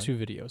 I found ahead. 2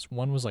 videos.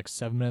 One was like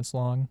 7 minutes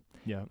long.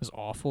 Yeah. It was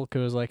awful because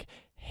it was like,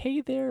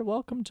 hey there,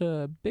 welcome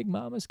to Big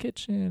Mama's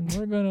Kitchen.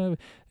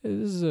 This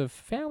is a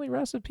family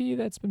recipe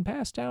that's been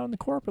passed down the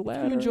corporate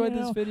ladder. If you enjoyed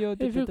this video,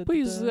 if you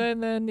please,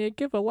 and then you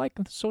give a like.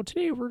 So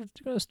today we're going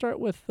to start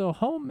with the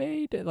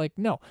homemade. Like,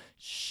 no,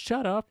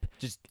 shut up.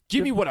 just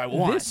give me what I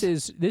want.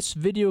 This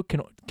video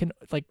can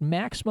like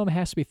maximum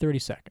has to be 30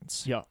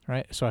 seconds. Yeah.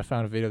 Right. So I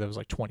found a video that was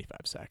like 25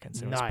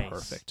 seconds. It Nice.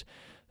 was perfect.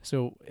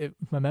 So if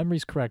my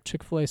memory's correct,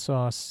 Chick-fil-A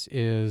sauce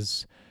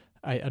is,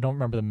 I don't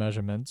remember the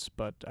measurements,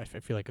 but I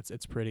feel like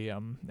it's pretty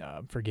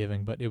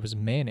forgiving. But it was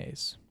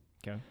mayonnaise,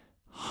 Okay.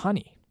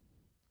 honey,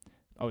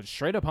 Oh,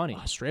 straight up honey.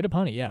 straight up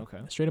honey, yeah, Okay.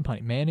 straight up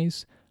honey,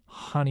 mayonnaise,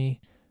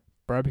 honey,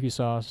 barbecue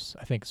sauce.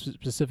 I think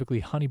specifically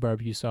honey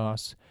barbecue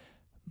sauce,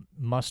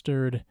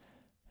 mustard,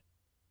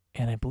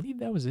 and I believe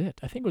that was it.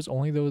 I think it was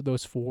only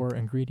those 4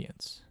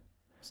 ingredients.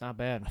 It's not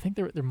bad. I think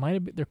there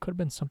could have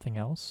been something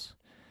else.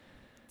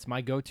 It's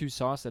my go-to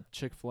sauce at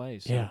Chick-fil-A.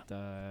 So Yeah.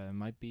 it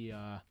might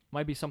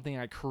be something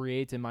I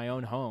create in my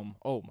own home.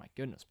 Oh my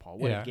goodness, Paul!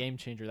 What Yeah. a game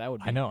changer that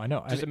would be. I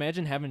know. Just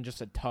imagine having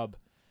just a tub,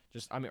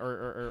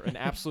 or an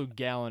absolute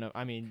gallon of.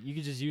 I mean, you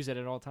could just use it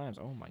at all times.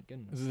 Oh my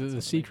goodness. The that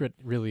sounds secret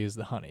really is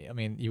the honey. I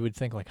mean, you would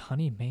think like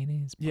honey,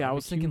 mayonnaise, amazing. Yeah, I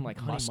was barbecue, thinking like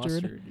honey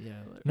mustard.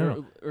 Yeah.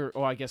 No.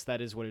 Or I guess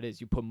that is what it is.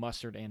 You put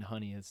mustard and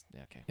honey. It's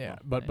okay. Yeah,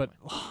 well, but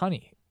anyway.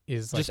 honey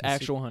is like Just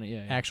actual honey.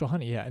 Yeah. actual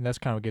honey, yeah, and that's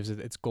kind of what gives it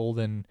its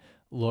golden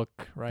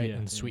look, right, Yeah,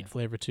 and yeah, sweet yeah.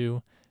 flavor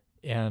too.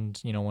 And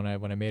when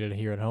I made it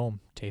here at home,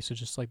 tasted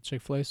just like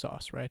Chick-fil-A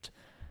sauce, right?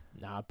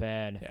 Not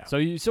bad. Yeah. So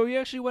you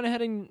actually went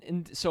ahead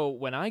and so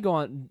when I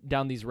go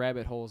down these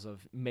rabbit holes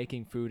of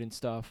making food and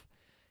stuff,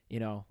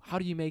 how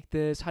do you make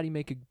this? How do you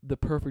make the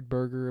perfect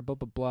burger? Blah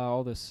blah blah.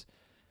 All this.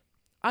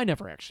 I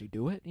never actually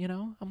do it.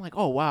 I'm like,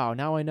 oh wow,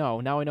 now I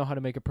know. Now I know how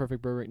to make a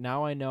perfect burger.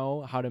 Now I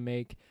know how to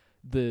make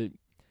the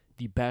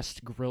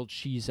best grilled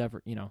cheese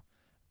ever.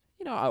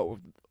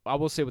 I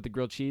will say with the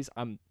grilled cheese,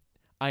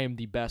 I am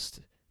the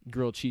best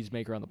grilled cheese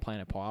maker on the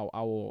planet, Paul.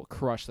 I will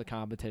crush the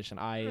competition.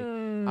 I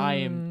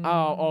am.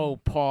 Oh,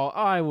 Paul.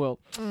 I will.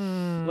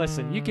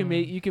 Listen, you can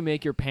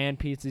make your pan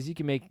pizzas. You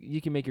can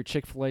make your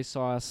Chick-fil-A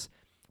sauce.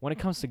 When it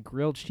comes to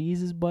grilled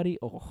cheeses, buddy,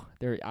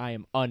 I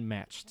am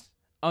unmatched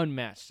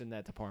in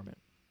that department.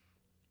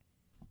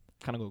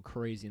 Kind of go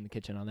crazy in the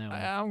kitchen on that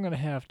one. I'm gonna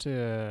have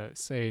to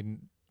say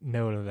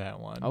no to that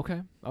one.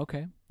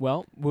 Okay.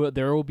 Well,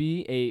 there will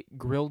be a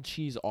grilled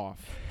cheese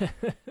off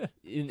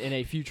in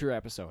a future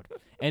episode,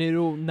 and it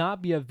will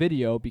not be a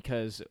video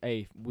because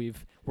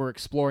we're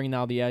exploring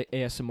now the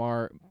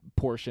ASMR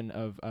portion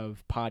of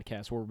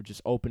podcasts where we're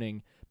just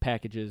opening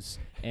packages,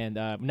 and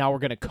now we're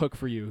gonna cook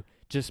for you,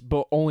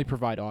 but only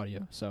provide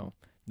audio. So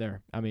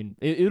there. I mean,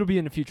 it'll be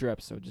in a future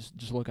episode.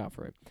 Just look out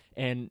for it,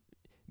 and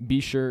be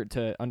sure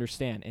to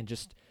understand and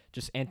just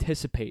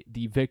anticipate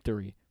the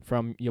victory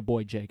from your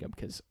boy Jacob,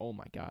 because oh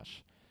my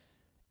gosh,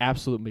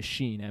 absolute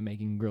machine at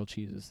making grilled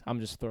cheeses. I'm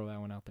just throw that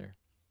one out there.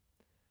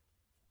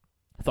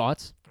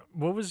 Thoughts?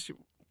 What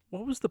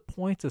was the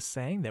point of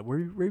saying that?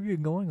 Where were you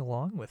going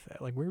along with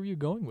that? Like, where were you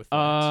going with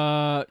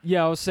that?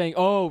 Yeah, I was saying,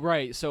 oh,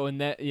 right. So in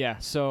that, yeah.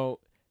 So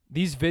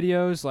these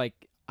videos, like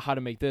how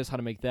to make this, how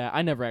to make that,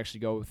 I never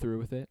actually go through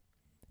with it.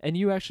 And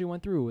you actually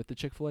went through with the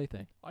Chick-fil-A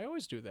thing. I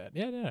always do that.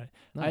 Yeah.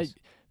 Nice.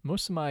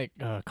 Most of my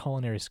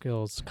culinary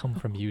skills come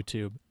from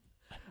YouTube.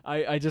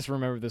 I just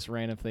remember this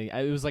random thing.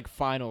 It was like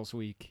finals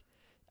week.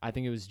 I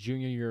think it was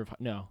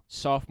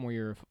sophomore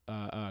year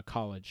of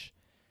college.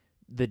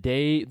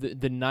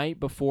 The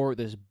night before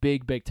this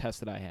big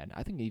test that I had.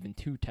 I think even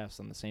 2 tests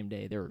on the same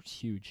day. They were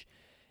huge,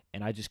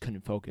 and I just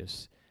couldn't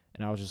focus.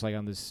 And I was just like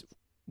on this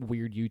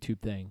weird YouTube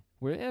thing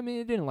where, I mean,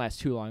 it didn't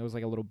last too long. It was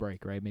like a little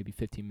break, right? Maybe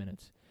 15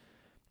 minutes.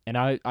 And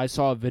I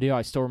saw a video.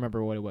 I still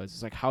remember what it was.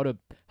 It's like how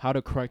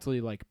to correctly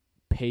like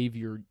pave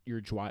your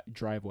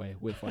driveway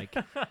with like,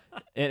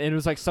 and it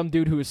was like some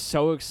dude who was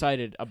so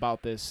excited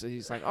about this.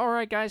 He's like, "All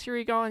right, guys, here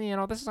you go,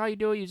 and this is how you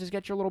do it. You just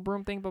get your little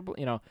broom thing, but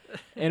And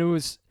it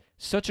was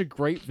such a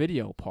great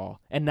video,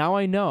 Paul. And now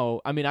I know.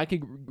 I mean, I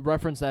could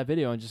reference that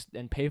video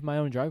and pave my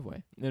own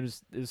driveway. It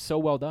was so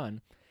well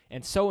done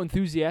and so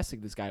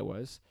enthusiastic this guy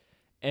was,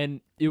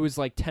 and it was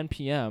like 10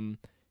 p.m.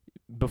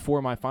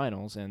 before my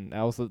finals, and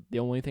that was the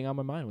only thing on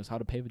my mind was how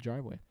to pave a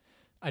driveway.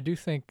 I do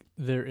think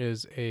there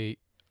is a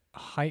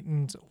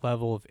heightened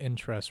level of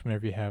interest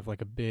whenever you have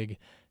like a big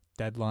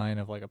deadline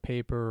of like a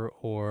paper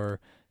or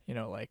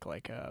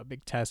like a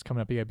big test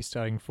coming up you gotta be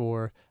studying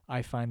for.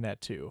 I find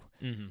that too.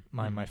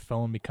 My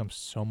phone becomes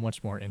so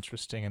much more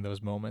interesting in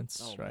those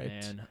moments, right?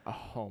 Man.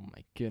 Oh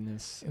my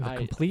goodness. The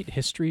complete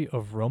history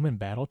of Roman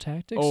battle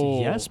tactics.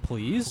 Oh, yes,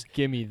 please.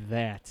 Give me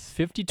that.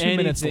 52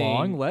 minutes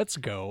long. Let's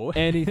go.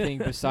 Anything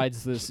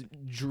besides this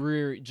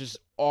dreary, just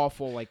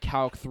awful like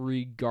Calc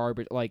 3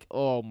 garbage. Like,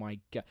 oh my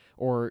god.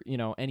 Or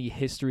any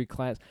history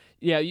class.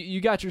 Yeah,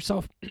 you got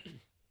yourself.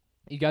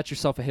 You got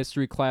yourself a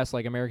history class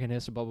like American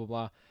history, blah blah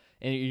blah.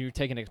 And you're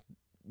taking a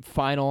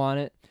final on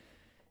it,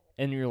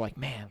 and you're like,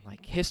 man,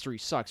 like history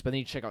sucks. But then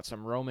you check out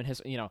some Roman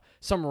history,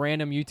 some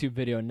random YouTube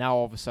video, and now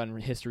all of a sudden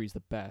history is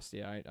the best.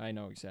 Yeah, I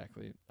know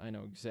exactly. I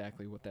know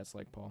exactly what that's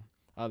like, Paul.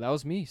 That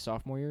was me,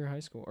 sophomore year of high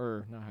school,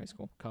 or not high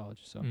school, college.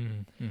 So,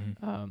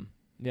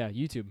 yeah,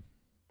 YouTube.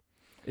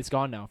 It's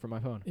gone now from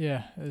my phone.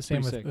 Yeah, the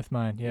same with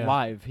mine. Yeah,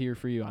 live here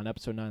for you on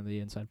episode 9 of the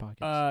Inside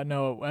Podcast.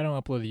 No, I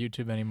don't upload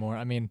to YouTube anymore.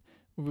 I mean,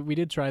 we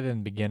did try that in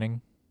the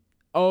beginning.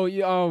 Oh,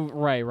 yeah,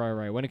 right.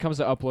 When it comes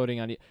to uploading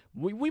on,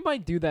 we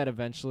might do that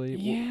eventually.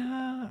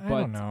 Yeah, I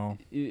don't know.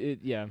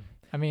 Yeah.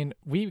 I mean,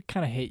 we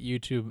kind of hate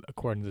YouTube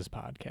according to this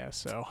podcast,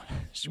 so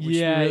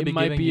yeah, it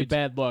might be a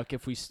bad look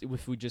if we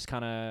just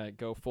kind of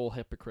go full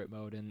hypocrite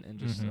mode and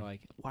just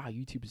like, wow,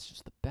 YouTube is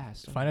just the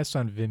best. Find us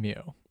on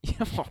Vimeo.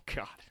 Oh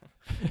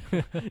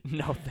God,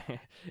 no,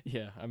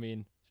 yeah, I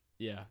mean,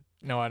 yeah.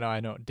 No,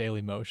 I know.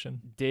 Daily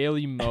Motion.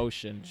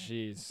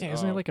 Jeez. Yeah,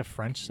 isn't it like a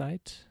French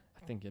site?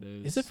 I think it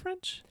is. Is it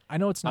French? I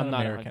know it's not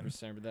American. I'm not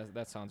 100%, but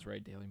that sounds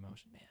right. Daily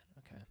Motion, man.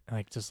 Okay.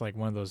 Like just like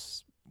one of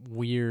those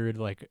weird,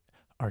 like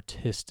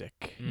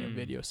artistic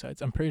video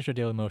sites. I'm pretty sure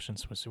Daily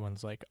Motion's supposed to be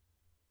one's like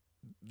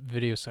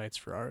video sites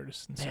for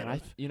artists and stuff.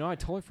 I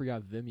totally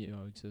forgot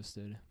Vimeo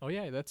existed. Oh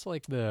yeah, that's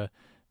like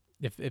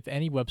if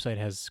any website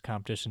has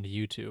competition to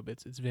YouTube,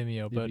 it's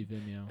Vimeo. It'd but be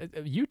Vimeo.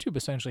 YouTube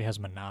essentially has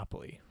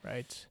monopoly,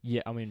 right?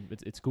 Yeah, I mean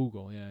it's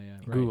Google. Yeah.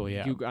 Right. Google,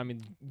 yeah.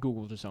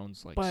 Google just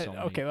owns like. But so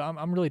many. okay,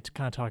 I'm really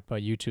kind of talking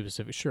about YouTube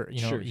specific. Sure,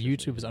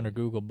 YouTube is under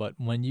Google, but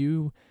when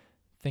you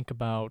think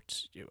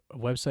about a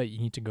website you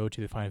need to go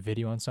to find a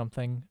video on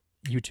something,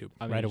 YouTube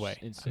right away.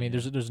 Insane, I mean,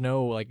 there's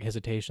no like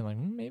hesitation. Like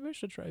maybe I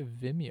should try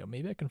Vimeo.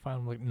 Maybe I can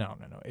find like no.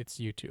 It's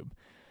YouTube.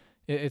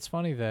 It's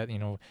funny that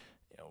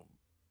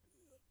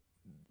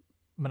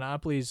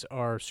monopolies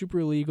are super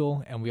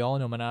illegal, and we all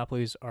know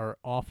monopolies are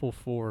awful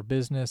for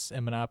business,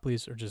 and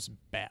monopolies are just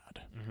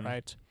bad,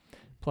 right?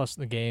 Plus,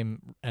 the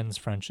game ends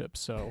friendships,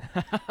 so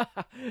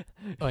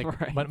like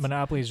right.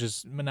 monopolies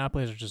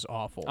are just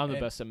awful. I'm the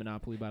best at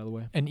Monopoly, by the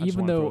way. And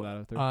even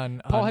though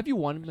Paul, have you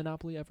won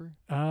Monopoly ever?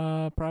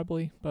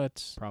 Probably,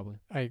 but probably.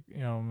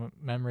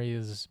 Memory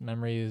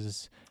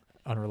is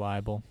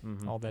unreliable,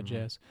 all that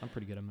jazz. I'm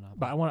pretty good at Monopoly.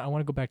 But I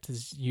want to go back to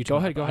this YouTube. Go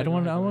ahead. I don't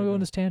want to go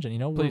on this tangent.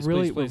 Please, we're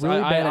really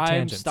bad at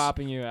tangents. I'm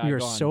stopping you. We are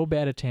so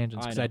bad at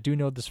tangents because I I do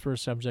know this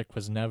first subject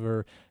was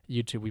never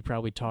YouTube. We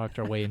probably talked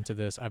our way into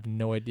this. I have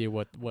no idea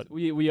what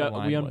we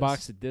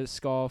unboxed a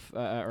disc golf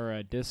or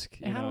a disc.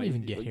 I don't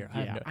even get here.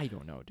 I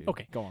don't know, dude.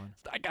 Okay, go on.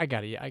 I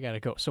got it. I gotta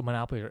go. So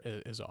Monopoly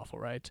is awful,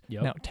 right?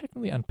 Yep. Now,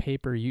 technically on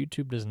paper,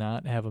 YouTube does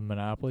not have a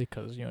monopoly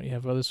because you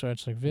have other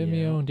sites like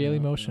Vimeo and Daily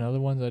Motion, other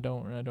ones I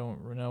don't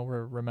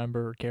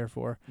remember or care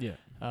for. Yeah.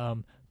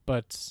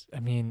 But I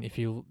mean,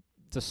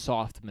 it's a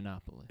soft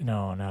monopoly.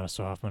 No, not a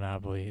soft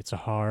monopoly. It's a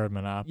hard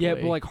monopoly. Yeah,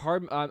 but like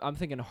hard. I'm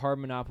thinking hard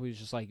monopoly is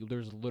just like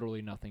there's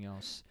literally nothing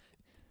else.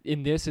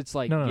 In this, it's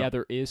like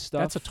there is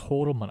stuff. That's a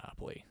total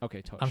monopoly.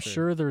 Okay, I'm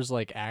sure there's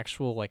like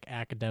actual like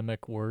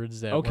academic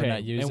words that we're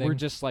not using, and we're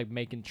just like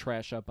making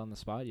trash up on the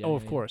spot. Yeah. Oh,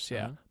 of course,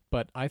 yeah.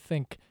 But I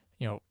think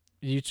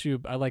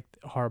YouTube, I like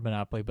Hard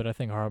Monopoly, but I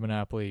think Hard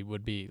Monopoly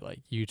would be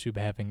like YouTube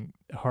having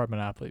Hard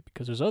Monopoly,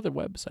 because there's other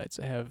websites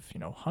that have,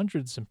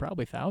 hundreds and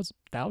probably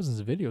thousands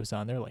of videos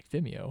on there, like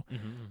Vimeo.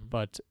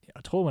 But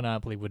a total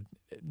monopoly would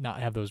not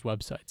have those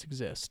websites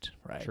exist,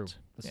 right? True.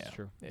 This Yeah. is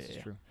true. This is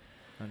true.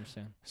 I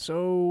understand.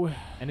 So,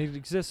 And it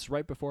exists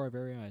right before our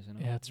very eyes. You know?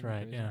 yeah, that's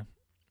right. Crazy. Yeah.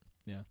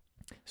 Yeah.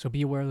 So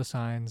be aware of the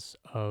signs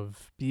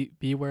of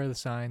be aware of the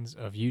signs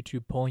of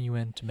YouTube pulling you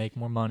in to make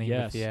more money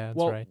with the ads,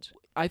 Well, right?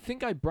 I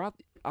think I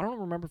don't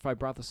remember if I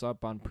brought this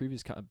up on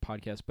previous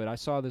podcasts, but I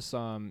saw this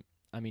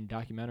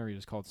documentary. It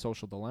was called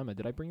Social Dilemma.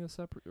 Did I bring this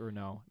up or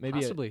no? Maybe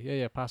Possibly.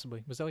 Yeah,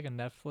 possibly. Was that like a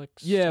Netflix?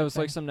 Yeah, it type was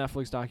thing? like some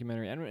Netflix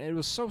documentary, and it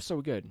was so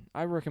good.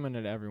 I recommend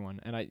it to everyone,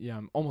 and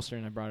I'm almost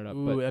certain I brought it up.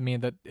 Ooh, But I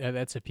mean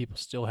that's if people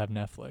still have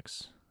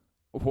Netflix.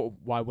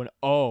 why would?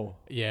 Oh,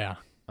 Yeah.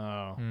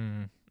 oh,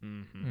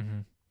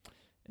 Mm-hmm.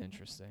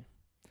 Interesting.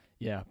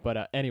 Yeah,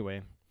 but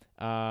anyway,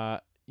 yeah,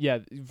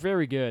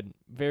 very good,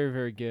 very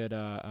very good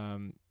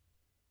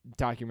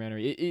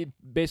documentary. It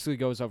basically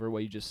goes over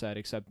what you just said,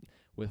 except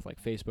with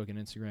like Facebook and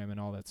Instagram and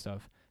all that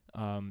stuff,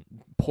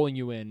 pulling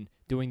you in,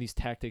 doing these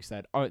tactics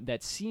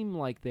that seem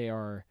like they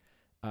are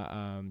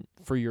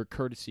for your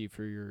courtesy,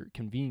 for your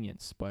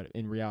convenience, but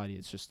in reality,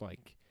 it's just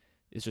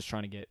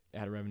trying to get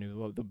out of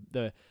revenue.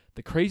 The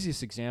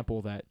craziest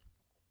example that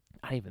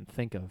I even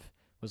think of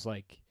was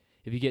like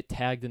if you get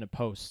tagged in a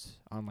post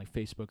on like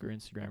Facebook or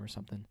Instagram or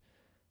something,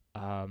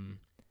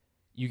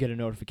 you get a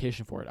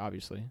notification for it.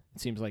 Obviously,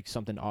 it seems like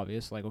something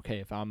obvious. Like, okay,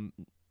 if I'm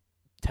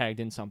tagged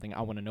in something,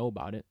 I want to know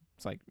about it.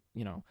 It's like,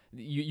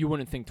 you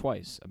wouldn't think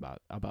twice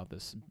about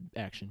this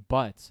action.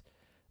 But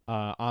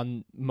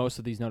on most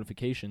of these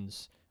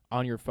notifications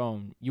on your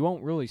phone, you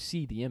won't really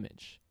see the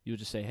image. You'll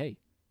just say, hey,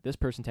 this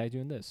person tagged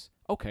you in this.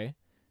 Okay,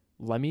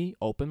 let me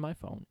open my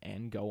phone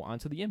and go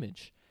onto the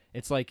image.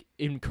 It's like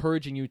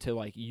encouraging you to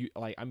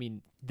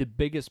the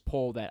biggest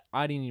pull that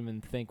I didn't even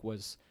think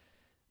was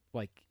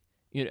like,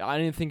 I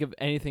didn't think of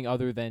anything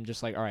other than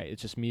just like, all right,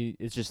 it's just me.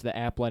 It's just the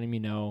app letting me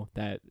know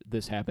that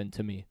this happened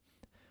to me.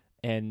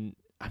 And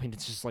I mean,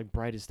 it's just like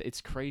bright as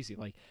it's crazy.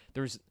 Like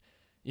there's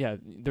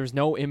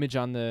no image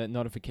on the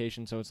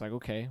notification. So it's like,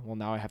 okay, well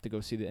now I have to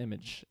go see the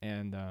image.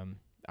 And,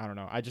 I don't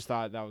know. I just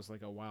thought that was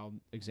like a wild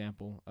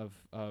example of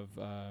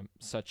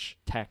such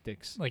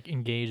tactics. Like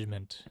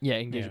engagement. Yeah,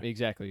 engagement. Yeah.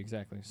 Exactly.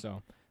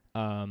 So,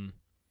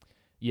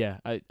 yeah,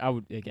 I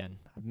would, again,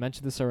 I've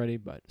mentioned this already,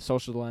 but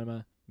Social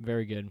Dilemma,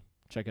 very good.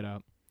 Check it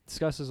out.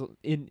 Discusses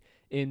in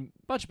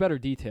much better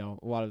detail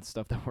a lot of the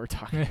stuff that we're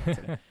talking about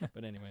today.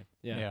 But anyway,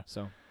 yeah.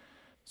 So,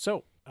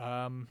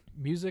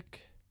 music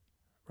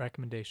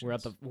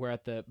recommendations. We're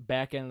at the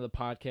back end of the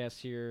podcast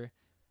here.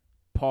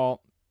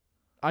 Paul,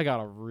 I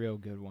got a real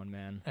good one,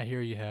 man. I hear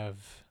you have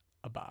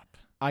a bop.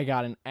 I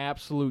got an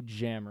absolute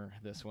jammer.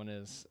 This one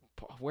is.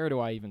 Where do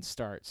I even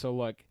start? So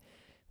look,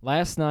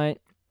 last night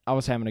I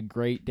was having a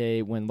great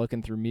day when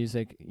looking through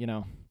music.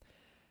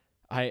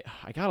 I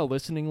got a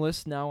listening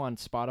list now on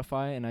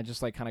Spotify, and I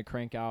just like kind of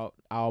crank out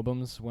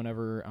albums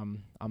whenever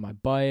I'm on my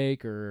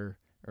bike or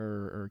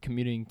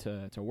commuting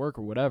to work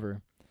or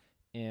whatever.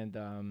 And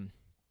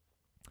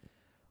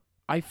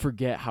I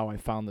forget how I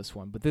found this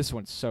one, but this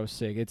one's so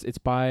sick. It's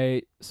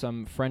by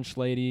some French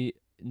lady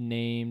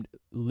named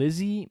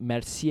Lizzie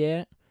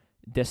Mercier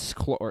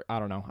Desclaux, or I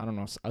don't know,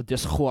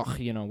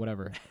 Desclaux,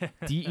 whatever.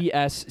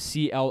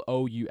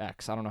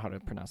 Desclaux. I don't know how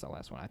to pronounce that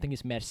last one. I think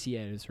it's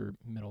Mercier is her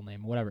middle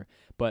name, whatever.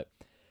 But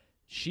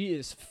she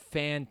is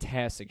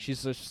fantastic.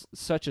 She's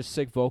such a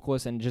sick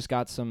vocalist and just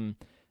got some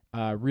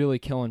really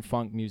killing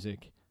funk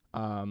music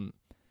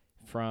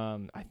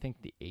from, I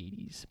think, the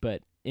 80s.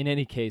 But in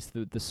any case,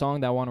 the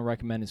song that I want to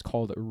recommend is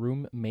called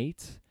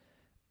Roommate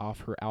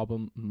off her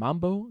album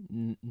Mambo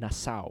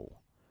Nassau.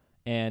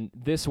 And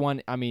this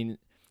one, I mean,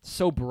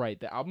 so bright.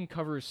 The album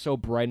cover is so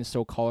bright and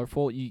so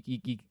colorful. You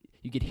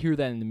could hear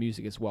that in the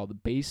music as well. The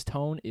bass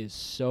tone is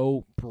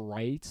so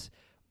bright.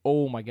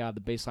 Oh my God,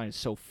 the bass line is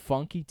so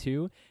funky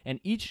too. And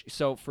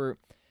for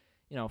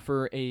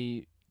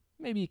a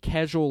maybe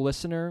casual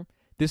listener,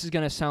 this is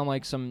gonna sound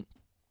like some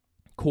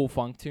cool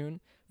funk tune.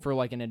 For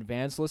like an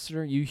advanced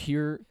listener, you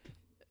hear,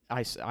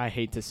 I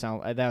hate to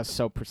sound, that was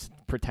so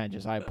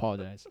pretentious. I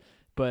apologize,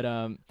 but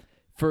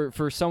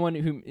for someone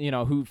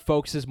who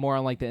focuses more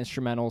on like the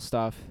instrumental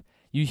stuff,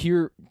 you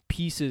hear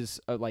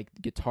pieces of like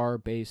guitar,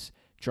 bass,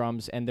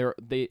 drums, and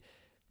they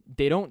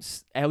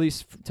don't, at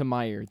least to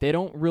my ear, they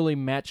don't really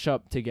match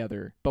up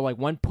together. But like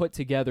when put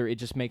together, it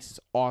just makes this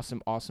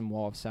awesome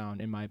wall of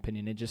sound. In my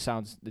opinion, it just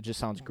sounds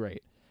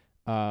great.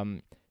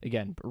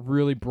 Again,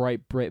 really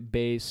bright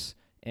bass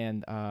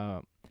and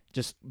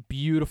just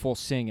beautiful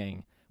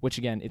singing. Which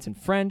again, it's in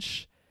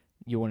French.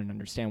 You wouldn't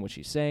understand what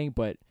she's saying,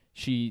 but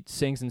she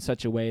sings in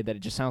such a way that it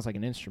just sounds like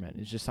an instrument.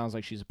 It just sounds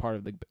like she's a part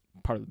of the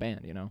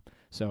band,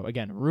 So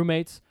again,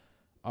 Roommates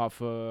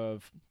off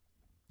of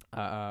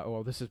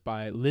this is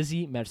by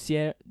Lizzie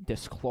Mercier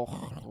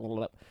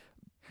Desclaux.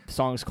 The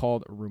song is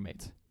called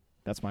Roommate.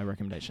 That's my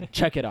recommendation.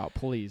 Check it out,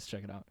 please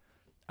check it out.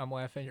 I'm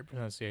laughing at your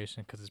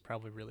pronunciation because it's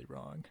probably really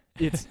wrong.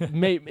 It's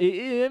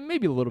maybe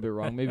a little bit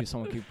wrong. Maybe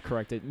someone could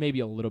correct it.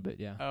 Maybe a little bit,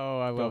 yeah. Oh,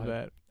 I love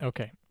that.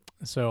 Okay.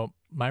 So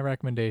my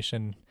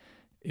recommendation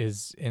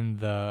is in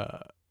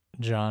the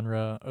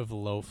genre of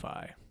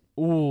lo-fi.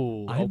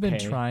 Ooh, I've been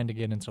trying to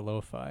get into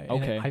lo-fi.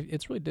 Okay. And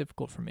it's really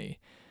difficult for me.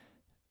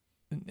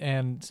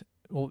 And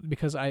well,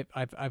 because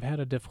I've had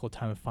a difficult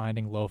time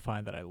finding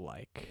lo-fi that I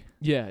like.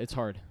 Yeah, it's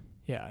hard.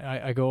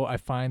 Yeah, I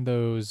find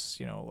those,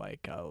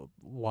 like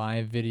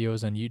live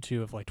videos on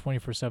YouTube of like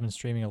 24/7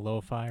 streaming of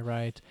lo-fi,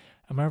 right?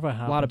 I remember I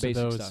hop A lot of into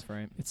basic those, stuff,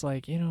 right? it's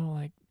like,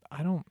 like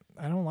I don't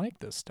like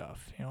this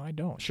stuff. I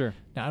don't. Sure.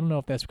 Now I don't know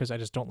if that's because I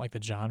just don't like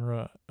the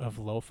genre of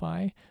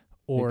lo-fi,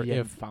 or Maybe you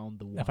if haven't found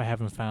the one. if I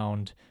haven't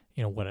found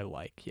what I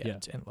like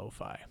yet in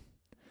lo-fi.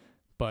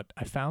 But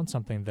I found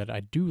something that I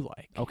do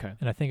like. Okay.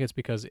 And I think it's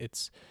because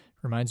it's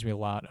reminds me a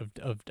lot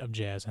of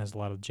jazz, and has a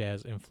lot of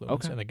jazz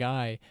influence. Okay. And the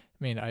guy,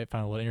 I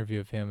found a little interview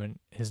of him, and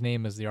his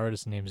name is, the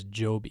artist's name is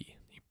Joby.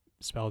 He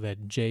spelled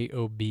that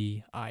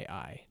Jobii,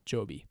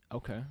 Joby.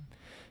 Okay.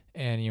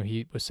 And,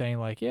 he was saying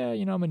like, yeah,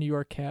 I'm a New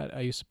York cat.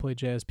 I used to play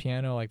jazz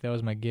piano. Like, that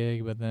was my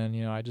gig. But then,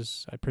 I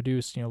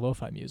produce,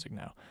 lo-fi music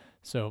now.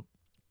 So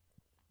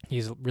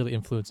he's really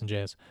influenced in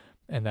jazz.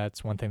 And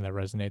that's one thing that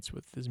resonates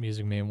with his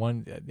music.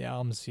 The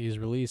albums he's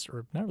released,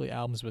 or not really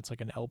albums, but it's like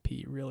an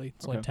LP, really.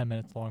 It's only 10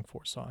 minutes long,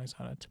 4 songs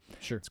on it.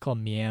 Sure. It's called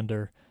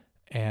Meander.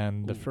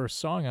 And the first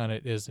song on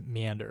it is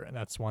Meander. And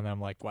that's one that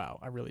I'm like, wow,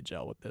 I really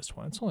gel with this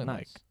one. It's only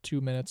like 2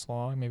 minutes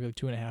long, maybe like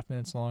 2.5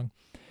 minutes long.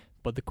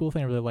 But the cool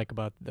thing I really like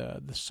about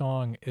the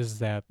song is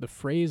that the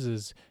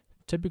phrases,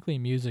 typically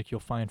in music, you'll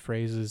find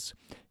phrases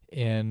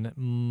in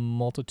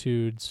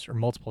multiples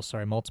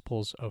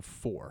of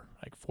 4,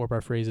 like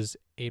 4-bar phrases,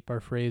 8-bar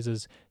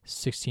phrases,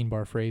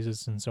 16-bar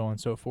phrases, and so on and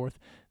so forth.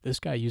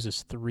 This guy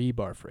uses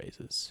 3-bar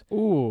phrases.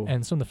 Ooh.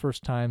 And some of the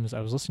first times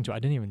I was listening to it, I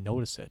didn't even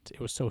notice it. It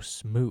was so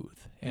smooth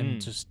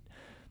and just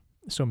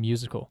so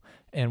musical.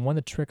 And one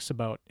of the tricks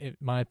about, in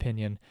my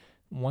opinion,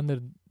 one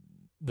of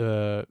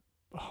the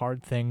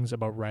hard things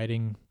about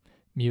writing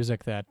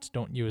music that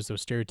don't use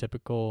those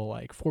stereotypical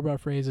like 4-bar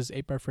phrases,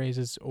 8-bar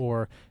phrases,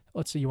 or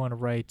let's say you want to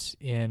write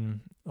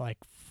in like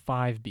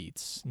 5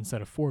 beats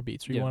instead of 4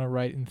 beats, or you want to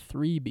write in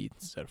 3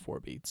 beats instead of 4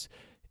 beats.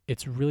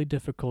 It's really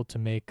difficult to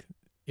make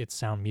it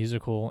sound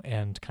musical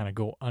and kind of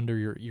go under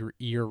your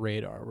ear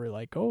radar. We're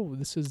like, oh,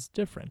 this is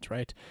different,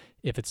 right?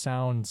 If it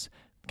sounds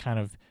kind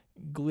of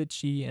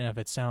glitchy and if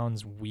it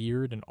sounds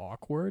weird and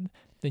awkward,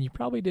 then you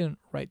probably didn't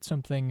write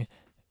something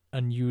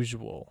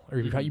unusual, or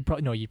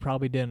you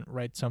probably didn't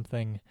write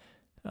something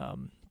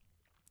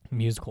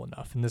musical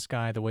enough. And this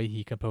guy, the way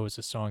he composed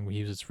the song, he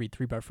uses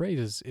 3-bar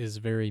phrases, is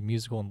very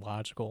musical and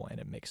logical, and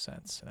it makes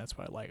sense. And that's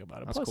what I like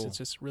about it. That's Plus, cool. it's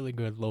just a really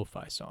good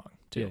lo-fi song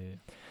too. Yeah.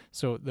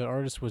 So the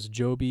artist was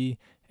Joby,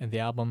 and the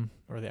album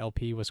or the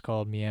LP was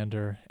called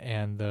Meander,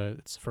 and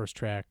it's the first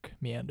track,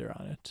 Meander,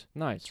 on it.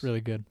 Nice. It's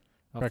really good.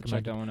 I'll have to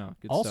check that one out.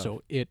 Good also,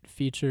 stuff. it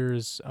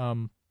features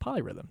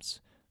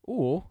polyrhythms.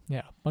 Ooh.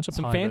 Yeah, bunch of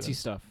some polyrhythms. fancy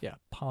stuff. Yeah,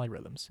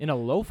 polyrhythms. In a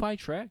lo-fi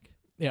track?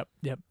 Yep.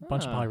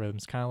 Bunch of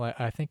polyrhythms. Kind of like,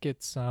 I think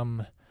it's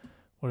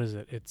what is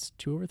it? It's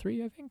 2 over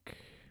 3, I think.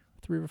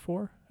 3 over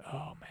 4.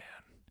 Oh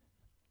man.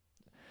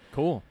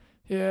 Cool.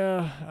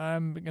 Yeah,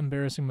 I'm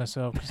embarrassing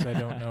myself because I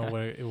don't know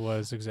what it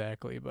was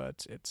exactly,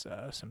 but it's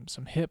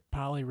some hip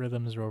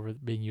polyrhythms are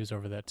being used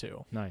over that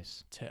too.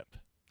 Nice. It's hip.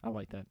 I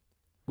like that.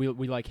 We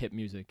like hip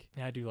music.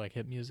 Yeah, I do like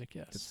hip music.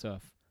 Yes. Good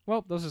stuff.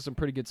 Well, those are some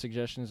pretty good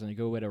suggestions, and a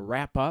good way to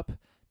wrap up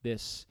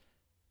this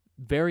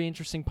very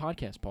interesting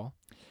podcast, Paul.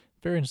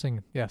 Very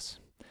interesting, yes.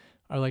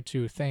 I'd like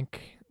to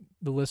thank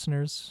the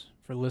listeners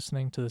for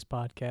listening to this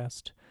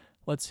podcast.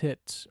 Let's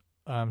hit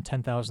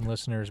 10,000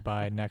 listeners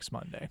by next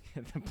Monday.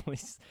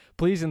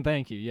 Please and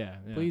thank you, yeah.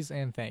 Please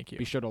and thank you.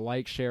 Be sure to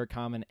like, share,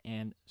 comment,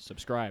 and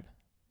subscribe.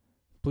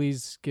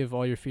 Please give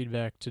all your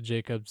feedback to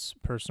Jacob's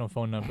personal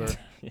phone number.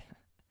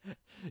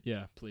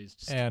 Yeah, please.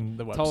 Just and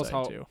the website, tell us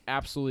how too.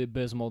 absolutely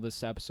abysmal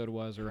this episode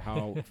was, or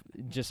how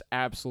just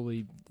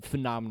absolutely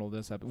phenomenal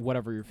this episode,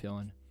 whatever you're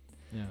feeling.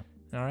 Yeah.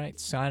 All right,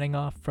 signing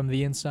off from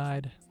the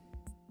inside.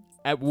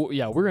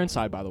 Yeah, we're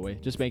inside, by the way.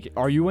 Just make it.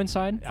 Are you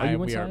inside? Are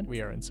you inside? We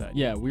are inside.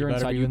 Yeah, we are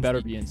inside. You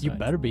better be inside. You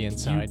better be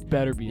inside. You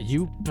better be inside.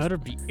 You better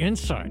be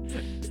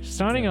inside.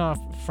 Signing off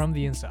from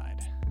the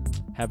inside.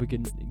 Have a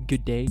good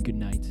day, good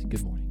night,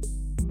 good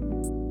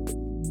morning.